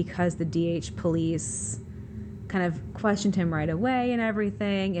if because the DH police kind of questioned him right away and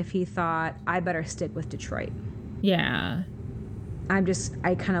everything, if he thought, I better stick with Detroit. Yeah.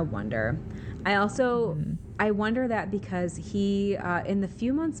 I kind of wonder. I also, I wonder that because he, in the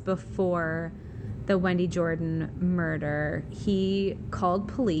few months before the Wendy Jordan murder, he called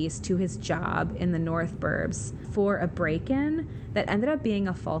police to his job in the North Burbs for a break-in that ended up being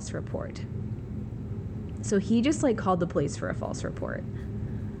a false report. So he just like called the police for a false report.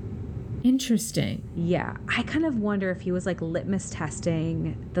 Interesting. Yeah. I kind of wonder if he was like litmus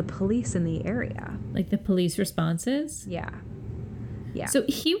testing the police in the area. Like the police responses? Yeah. Yeah. So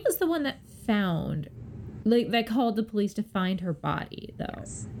he was the one that found, like, that called the police to find her body, though.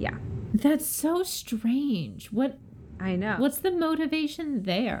 Yes. Yeah. That's so strange. What? I know. What's the motivation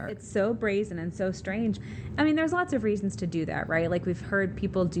there? It's so brazen and so strange. I mean, there's lots of reasons to do that, right? Like we've heard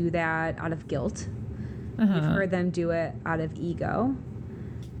people do that out of guilt. We've heard them do it out of ego.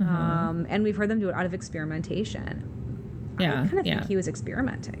 And we've heard them do it out of experimentation. Yeah. I kind of think he was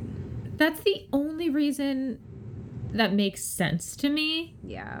experimenting. That's the only reason that makes sense to me.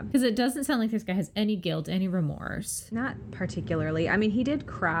 Yeah. Because it doesn't sound like this guy has any guilt, any remorse. Not particularly. I mean, he did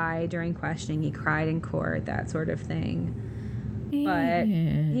cry during questioning. He cried in court, that sort of thing. But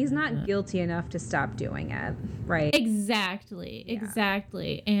he's not guilty enough to stop doing it, right? Exactly.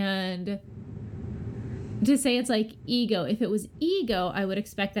 And to say it's like ego, if it was ego, I would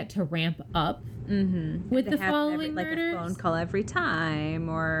expect that to ramp up with the following like murders. a phone call every time,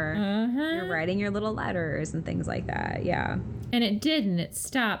 or you're writing your little letters and things like that. Yeah. And it didn't. It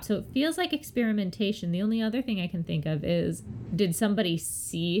stopped. So it feels like experimentation. The only other thing I can think of is, did somebody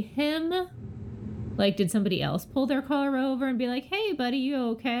see him? Like, did somebody else pull their car over and be like, hey, buddy, you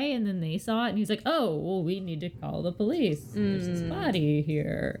okay? And then they saw it and he's like, oh, well, we need to call the police. There's this body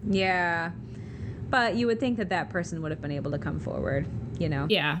here. Yeah. But you would think that that person would have been able to come forward, you know?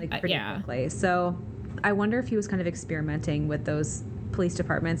 Yeah. Like pretty quickly. So I wonder if he was kind of experimenting with those police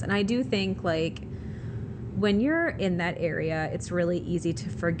departments. And I do think, like, when you're in that area, it's really easy to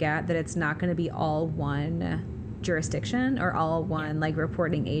forget that it's not going to be all one jurisdiction or all one, like,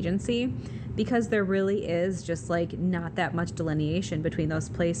 reporting agency. Because there really is just, like, not that much delineation between those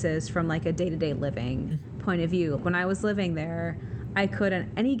places from, like, a day-to-day living point of view. When I was living there, I could,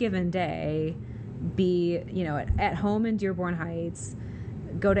 on any given day, be, you know, at home in Dearborn Heights,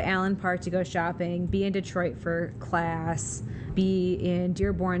 go to Allen Park to go shopping, be in Detroit for class, be in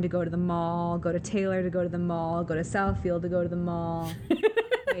Dearborn to go to the mall, go to Taylor to go to the mall, go to Southfield to go to the mall.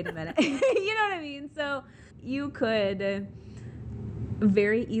 Wait a minute. You know what I mean? So you could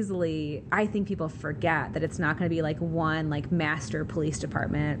very easily, I think people forget that it's not going to be like one, like, master police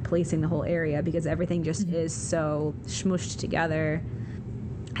department policing the whole area, because everything just is so smooshed together.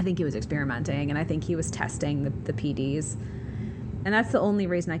 I think he was experimenting, and I think he was testing the PDs. And that's the only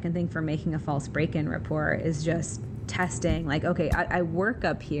reason I can think for making a false break-in report, is just testing, like, okay, I work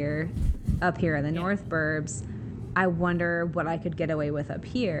up here in the North Burbs. I wonder what I could get away with up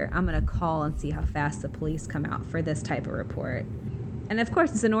here. I'm going to call and see how fast the police come out for this type of report. And of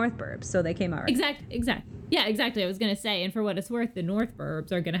course, it's the North Burbs, so they came out. Exactly. Yeah, exactly. I was going to say, and for what it's worth, the North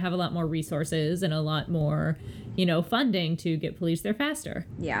Burbs are going to have a lot more resources and a lot more, you know, funding to get police there faster.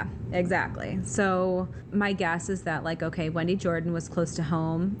 Yeah, exactly. So my guess is that, like, okay, Wendy Jordan was close to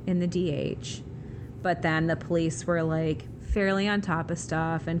home in the DH, but then the police were, like, fairly on top of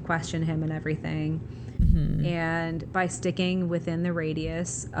stuff and questioned him and everything. And by sticking within the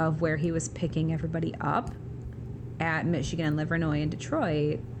radius of where he was picking everybody up at Michigan, Livernois, and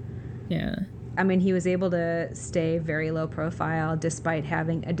Detroit. Yeah. I mean, he was able to stay very low profile despite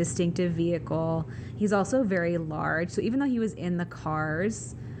having a distinctive vehicle. He's also very large. So even though he was in the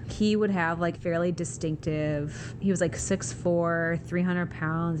cars, he would have, like, fairly distinctive. He was like 6'4", 300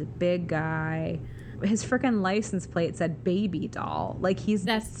 pounds, a big guy. His freaking license plate said baby doll. Like, he's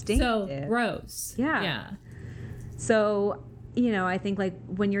distinctive. So gross. Yeah. So, you know, I think, like,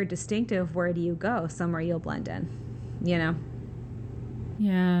 when you're distinctive, where do you go? Somewhere you'll blend in, you know?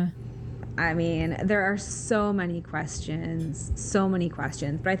 Yeah. I mean, there are so many questions.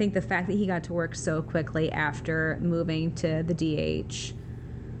 But I think the fact that he got to work so quickly after moving to the DH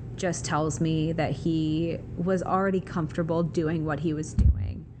just tells me that he was already comfortable doing what he was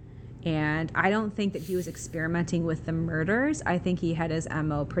doing. And I don't think that he was experimenting with the murders. I think he had his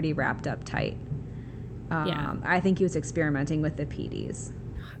MO pretty wrapped up tight. I think he was experimenting with the PDs.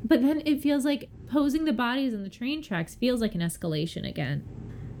 But then it feels like posing the bodies on the train tracks feels like an escalation again.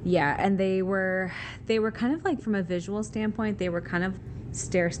 Yeah, and they were kind of, like, from a visual standpoint, they were kind of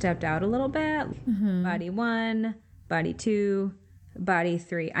stair-stepped out a little bit. Body 1, body 2, body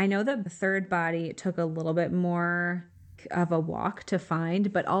 3. I know that the third body took a little bit more of a walk to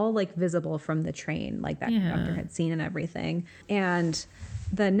find, but all, like, visible from the train, like that conductor had seen and everything. And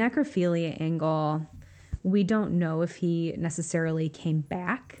the necrophilia angle, we don't know if he necessarily came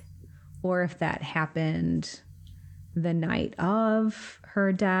back or if that happened the night of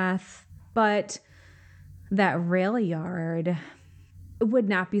her death, but that rail yard would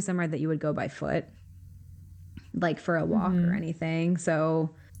not be somewhere that you would go by foot, like, for a walk or anything.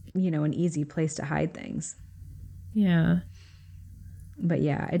 So, you know, an easy place to hide things. Yeah. But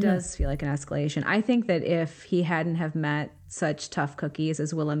yeah, it does feel like an escalation. I think that if he hadn't have met such tough cookies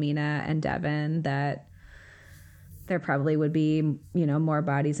as Wilhelmina and Devin, that there probably would be, you know, more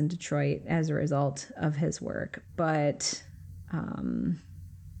bodies in Detroit as a result of his work. But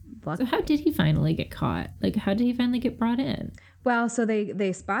so how did he finally get caught? Like, how did he finally get brought in? Well, so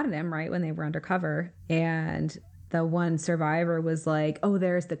they spotted him, right, when they were undercover, and the one survivor was like, oh,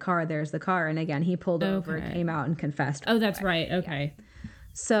 there's the car. And again, he pulled over, came out, and confessed. Oh, that's right. Okay. Yeah.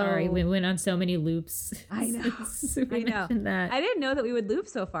 So sorry, we went on so many loops. I know. I know. That. I didn't know that we would loop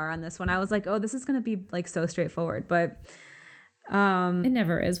so far on this one. I was like, oh, this is going to be, like, so straightforward, but it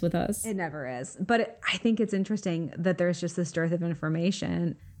never is with us. It never is. But I think it's interesting that there's just this dearth of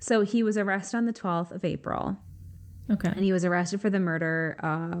information. So he was arrested on the 12th of April. Okay. And he was arrested for the murder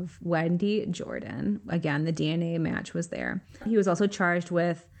of Wendy Jordan. Again, the DNA match was there. He was also charged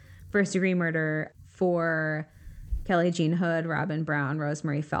with first-degree murder for Kelly Jean Hood, Robin Brown,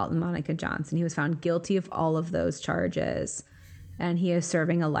 Rosemary Felt, and Monica Johnson. He was found guilty of all of those charges, and he is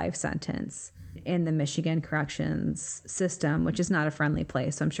serving a life sentence in the Michigan corrections system, which is not a friendly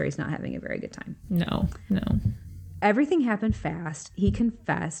place, so I'm sure he's not having a very good time. No. Everything happened fast. He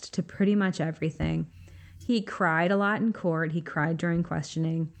confessed to pretty much everything. He cried a lot in court. He cried during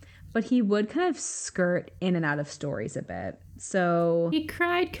questioning, but he would kind of skirt in and out of stories a bit. So he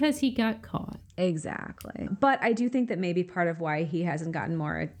cried because he got caught. Exactly. But I do think that maybe part of why he hasn't gotten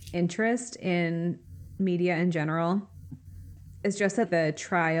more interest in media in general is just that the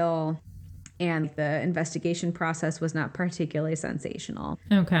trial and the investigation process was not particularly sensational.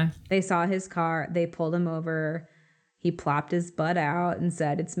 Okay. They saw his car, they pulled him over, he plopped his butt out and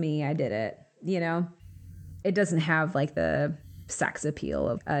said, "It's me, I did it." You know, it doesn't have like the sex appeal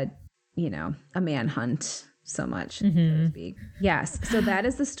of a manhunt so much, so to speak. Yes. So that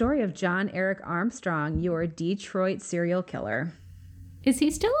is the story of John Eric Armstrong, your Detroit serial killer. Is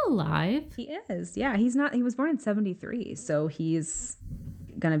he still alive? He is. Yeah. He was born in 1973. So he's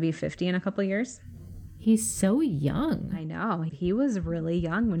going to be 50 in a couple of years. He's so young. I know. He was really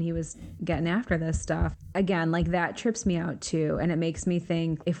young when he was getting after this stuff. Again, like that trips me out too. And it makes me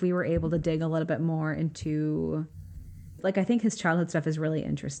think if we were able to dig a little bit more into, like, I think his childhood stuff is really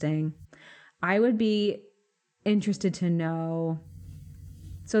interesting. I would be interested to know.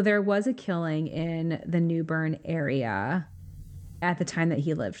 So there was a killing in the New Bern area at the time that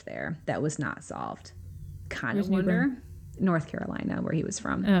he lived there that was not solved. Kind of wonder. North Carolina, where he was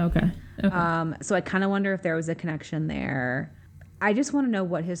from. Oh, okay. So I kind of wonder if there was a connection there. I just want to know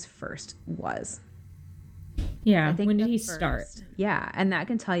what his first was. Yeah. When did he start? Yeah. And that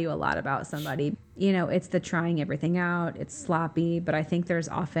can tell you a lot about somebody. You know, it's the trying everything out. It's sloppy, but I think there's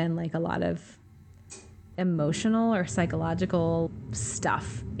often like a lot of emotional or psychological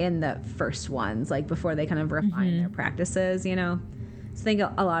stuff in the first ones, like before they kind of refine their practices, you know? So I think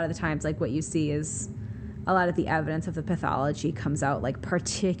a lot of the times, like what you see is a lot of the evidence of the pathology comes out like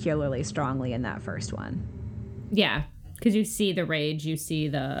particularly strongly in that first one. Yeah. Because you see the rage, you see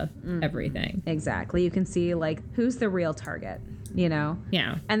the everything. Exactly. You can see like who's the real target, you know?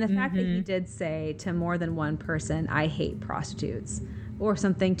 Yeah. And the fact that he did say to more than one person, "I hate prostitutes," or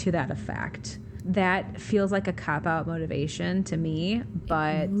something to that effect, that feels like a cop-out motivation to me,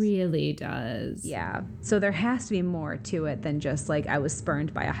 but... It really does. Yeah. So there has to be more to it than just like, I was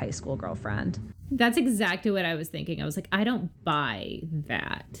spurned by a high school girlfriend. That's exactly what I was thinking. I was like, I don't buy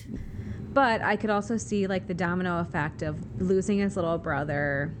that. But I could also see like the domino effect of losing his little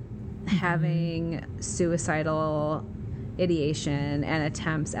brother, having suicidal ideation and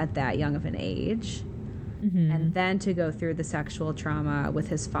attempts at that young of an age, and then to go through the sexual trauma with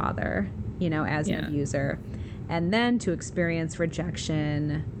his father, you know, as an abuser, and then to experience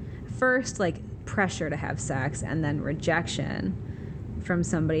rejection, first like pressure to have sex and then rejection from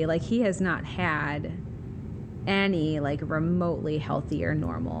somebody. Like he has not had any like remotely healthy or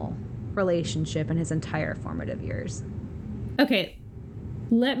normal relationship in his entire formative years. Okay,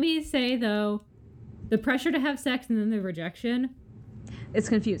 let me say though, the pressure to have sex and then the rejection, it's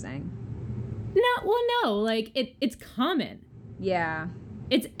confusing. No, like it's common. Yeah.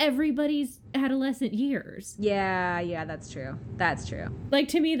 It's everybody's adolescent years. Yeah, that's true. Like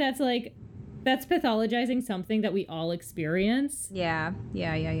to me, that's pathologizing something that we all experience. Yeah.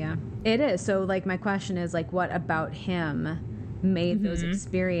 It is. So like my question is like, what about him made those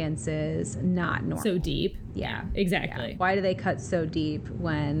experiences not normal? So deep. Yeah. Exactly. Yeah. Why do they cut so deep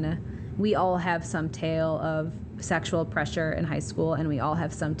when we all have some tale of sexual pressure in high school and we all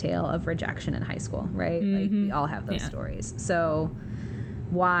have some tale of rejection in high school, right? Like we all have those stories. So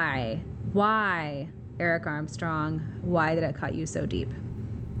why, Eric Armstrong, why did it cut you so deep?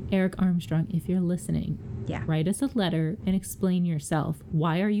 Eric Armstrong, if you're listening, write us a letter and explain yourself.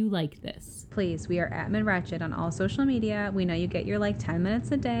 Why are you like this? Please, we are at Mid-Wretched on all social media. We know you get your like 10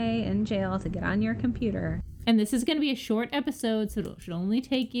 minutes a day in jail to get on your computer. And this is going to be a short episode, so it should only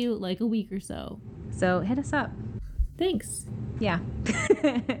take you like a week or so. So hit us up. Thanks. Yeah.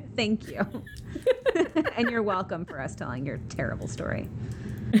 Thank you. And you're welcome for us telling your terrible story.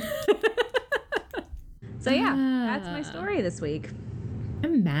 So yeah, that's my story this week.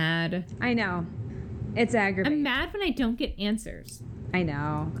 I'm mad. I know. It's aggravating. I'm mad when I don't get answers. I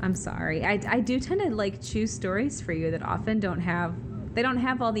know. I'm sorry. I do tend to like choose stories for you that often don't have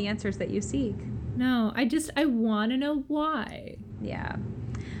all the answers that you seek. No, I want to know why. Yeah.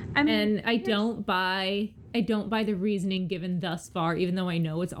 And I don't buy the reasoning given thus far, even though I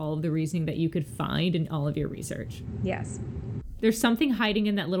know it's all of the reasoning that you could find in all of your research. Yes. There's something hiding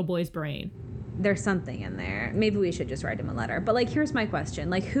in that little boy's brain. There's something in there. Maybe we should just write him a letter. But like, here's my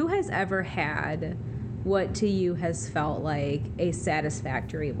question. Like, who has ever had what to you has felt like a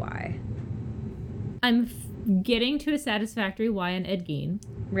satisfactory why? I'm getting to a satisfactory why on Ed Gein.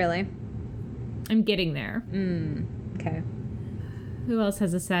 Really? I'm getting there. Okay. Who else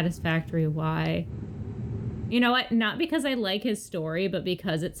has a satisfactory why? You know what? Not because I like his story, but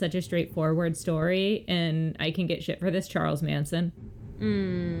because it's such a straightforward story and I can get shit for this, Charles Manson.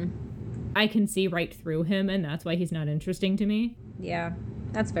 I can see right through him, and that's why he's not interesting to me. Yeah,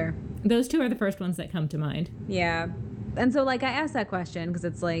 that's fair. Those two are the first ones that come to mind. Yeah. And so, like, I asked that question because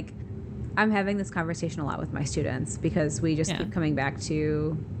it's like, I'm having this conversation a lot with my students because we just keep coming back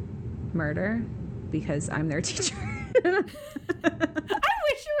to murder because I'm their teacher. I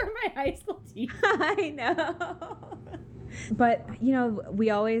wish you were my high school teacher. I know. But, you know, we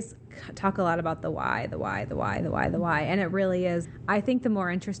always talk a lot about the why. And it really is. I think the more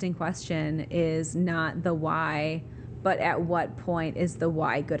interesting question is not the why, but at what point is the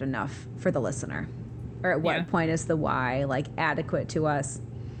why good enough for the listener? Or at what point is the why, like, adequate to us?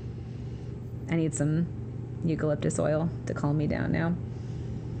 I need some eucalyptus oil to calm me down now.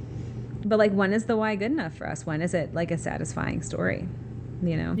 But, like, when is the why good enough for us? When is it, like, a satisfying story?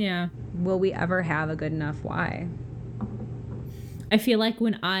 You know? Yeah. Will we ever have a good enough why? I feel like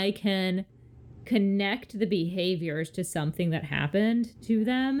when I can connect the behaviors to something that happened to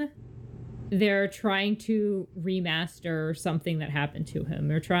them, they're trying to remaster something that happened to him.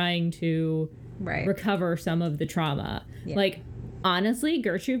 They're trying to recover some of the trauma. Yeah. Like, honestly,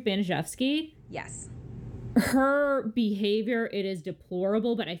 Gertrude Banaszewski. Yes. Her behavior, it is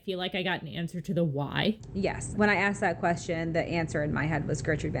deplorable, but I feel like I got an answer to the why. Yes. When I asked that question, the answer in my head was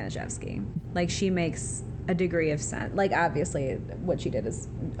Gertrude Banaszewski. Like, she makes a degree of sense. Like, obviously, what she did is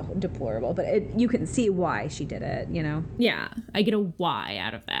deplorable, but you can see why she did it, you know? Yeah. I get a why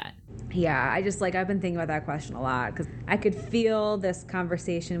out of that. Yeah. I just, like, I've been thinking about that question a lot because I could feel this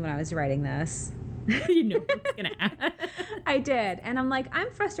conversation when I was writing this. You know what it's going to add. I did. And I'm like,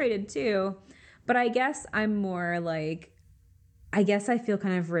 I'm frustrated too. But I guess I'm more like, I guess I feel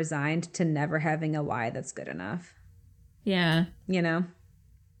kind of resigned to never having a why that's good enough. Yeah. You know?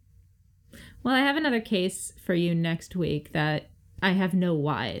 Well, I have another case for you next week that I have no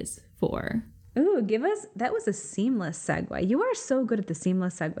whys for. Ooh, that was a seamless segue. You are so good at the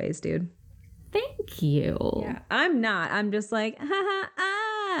seamless segues, dude. Thank you. Yeah, I'm not. I'm just like,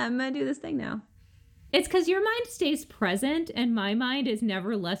 I'm going to do this thing now. It's because your mind stays present and my mind is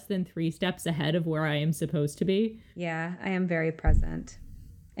never less than 3 steps ahead of where I am supposed to be. Yeah, I am very present.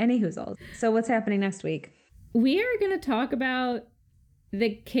 Anyhoozles. So what's happening next week? We are going to talk about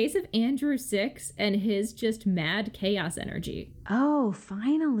the case of Andrew 6 and his just mad chaos energy. Oh,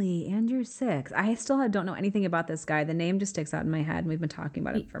 finally, Andrew 6. I still don't know anything about this guy. The name just sticks out in my head and we've been talking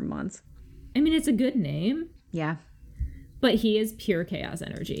about it for months. I mean, it's a good name. Yeah. But he is pure chaos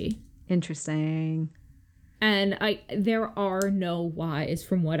energy. Interesting. And there are no whys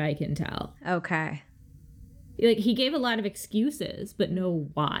from what I can tell. Okay. Like, he gave a lot of excuses, but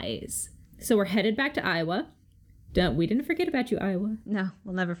no whys. So we're headed back to Iowa. We didn't forget about you, Iowa. No,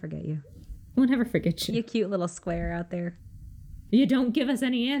 we'll never forget you. We'll never forget you. You cute little square out there. You don't give us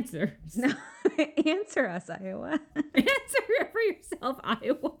any answers. No, answer us, Iowa. Answer for yourself,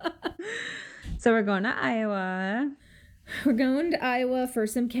 Iowa. So we're going to Iowa. We're going to Iowa for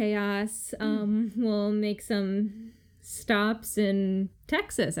some chaos. We'll make some stops in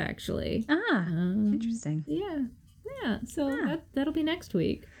Texas, actually. Interesting. Yeah. So that'll be next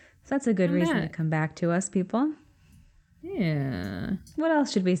week. So that's a good reason to come back to us, people. Yeah. What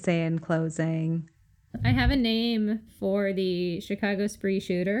else should we say in closing? I have a name for the Chicago spree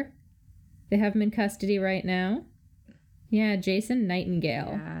shooter. They have him in custody right now. Yeah, Jason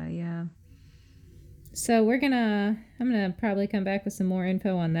Nightingale. Yeah. So I'm gonna probably come back with some more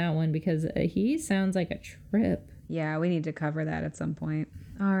info on that one because he sounds like a trip. Yeah, we need to cover that at some point.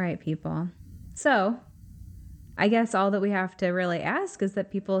 All right, people. So I guess all that we have to really ask is that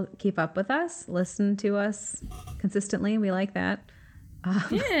people keep up with us, listen to us consistently. We like that.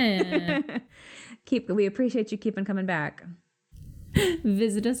 Yeah. We appreciate you keeping coming back.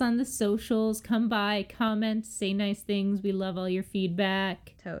 Visit us on the socials. Come by, comment, say nice things. We love all your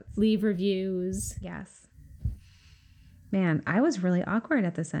feedback. Totes. Leave reviews. Yes. Man, I was really awkward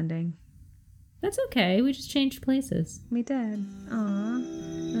at this ending. That's okay. We just changed places. We did. Aw.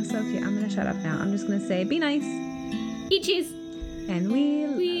 That was so cute. I'm going to shut up now. I'm just going to say, be nice. Eat cheese. And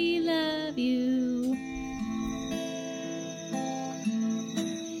we love you.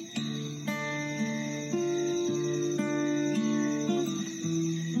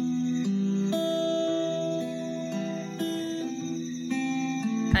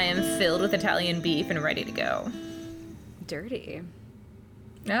 I am filled with Italian beef and ready to go. Dirty.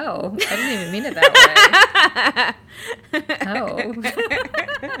 No, I didn't even mean it that way. Oh.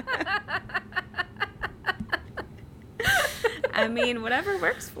 I mean, whatever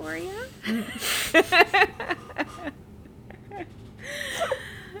works for you.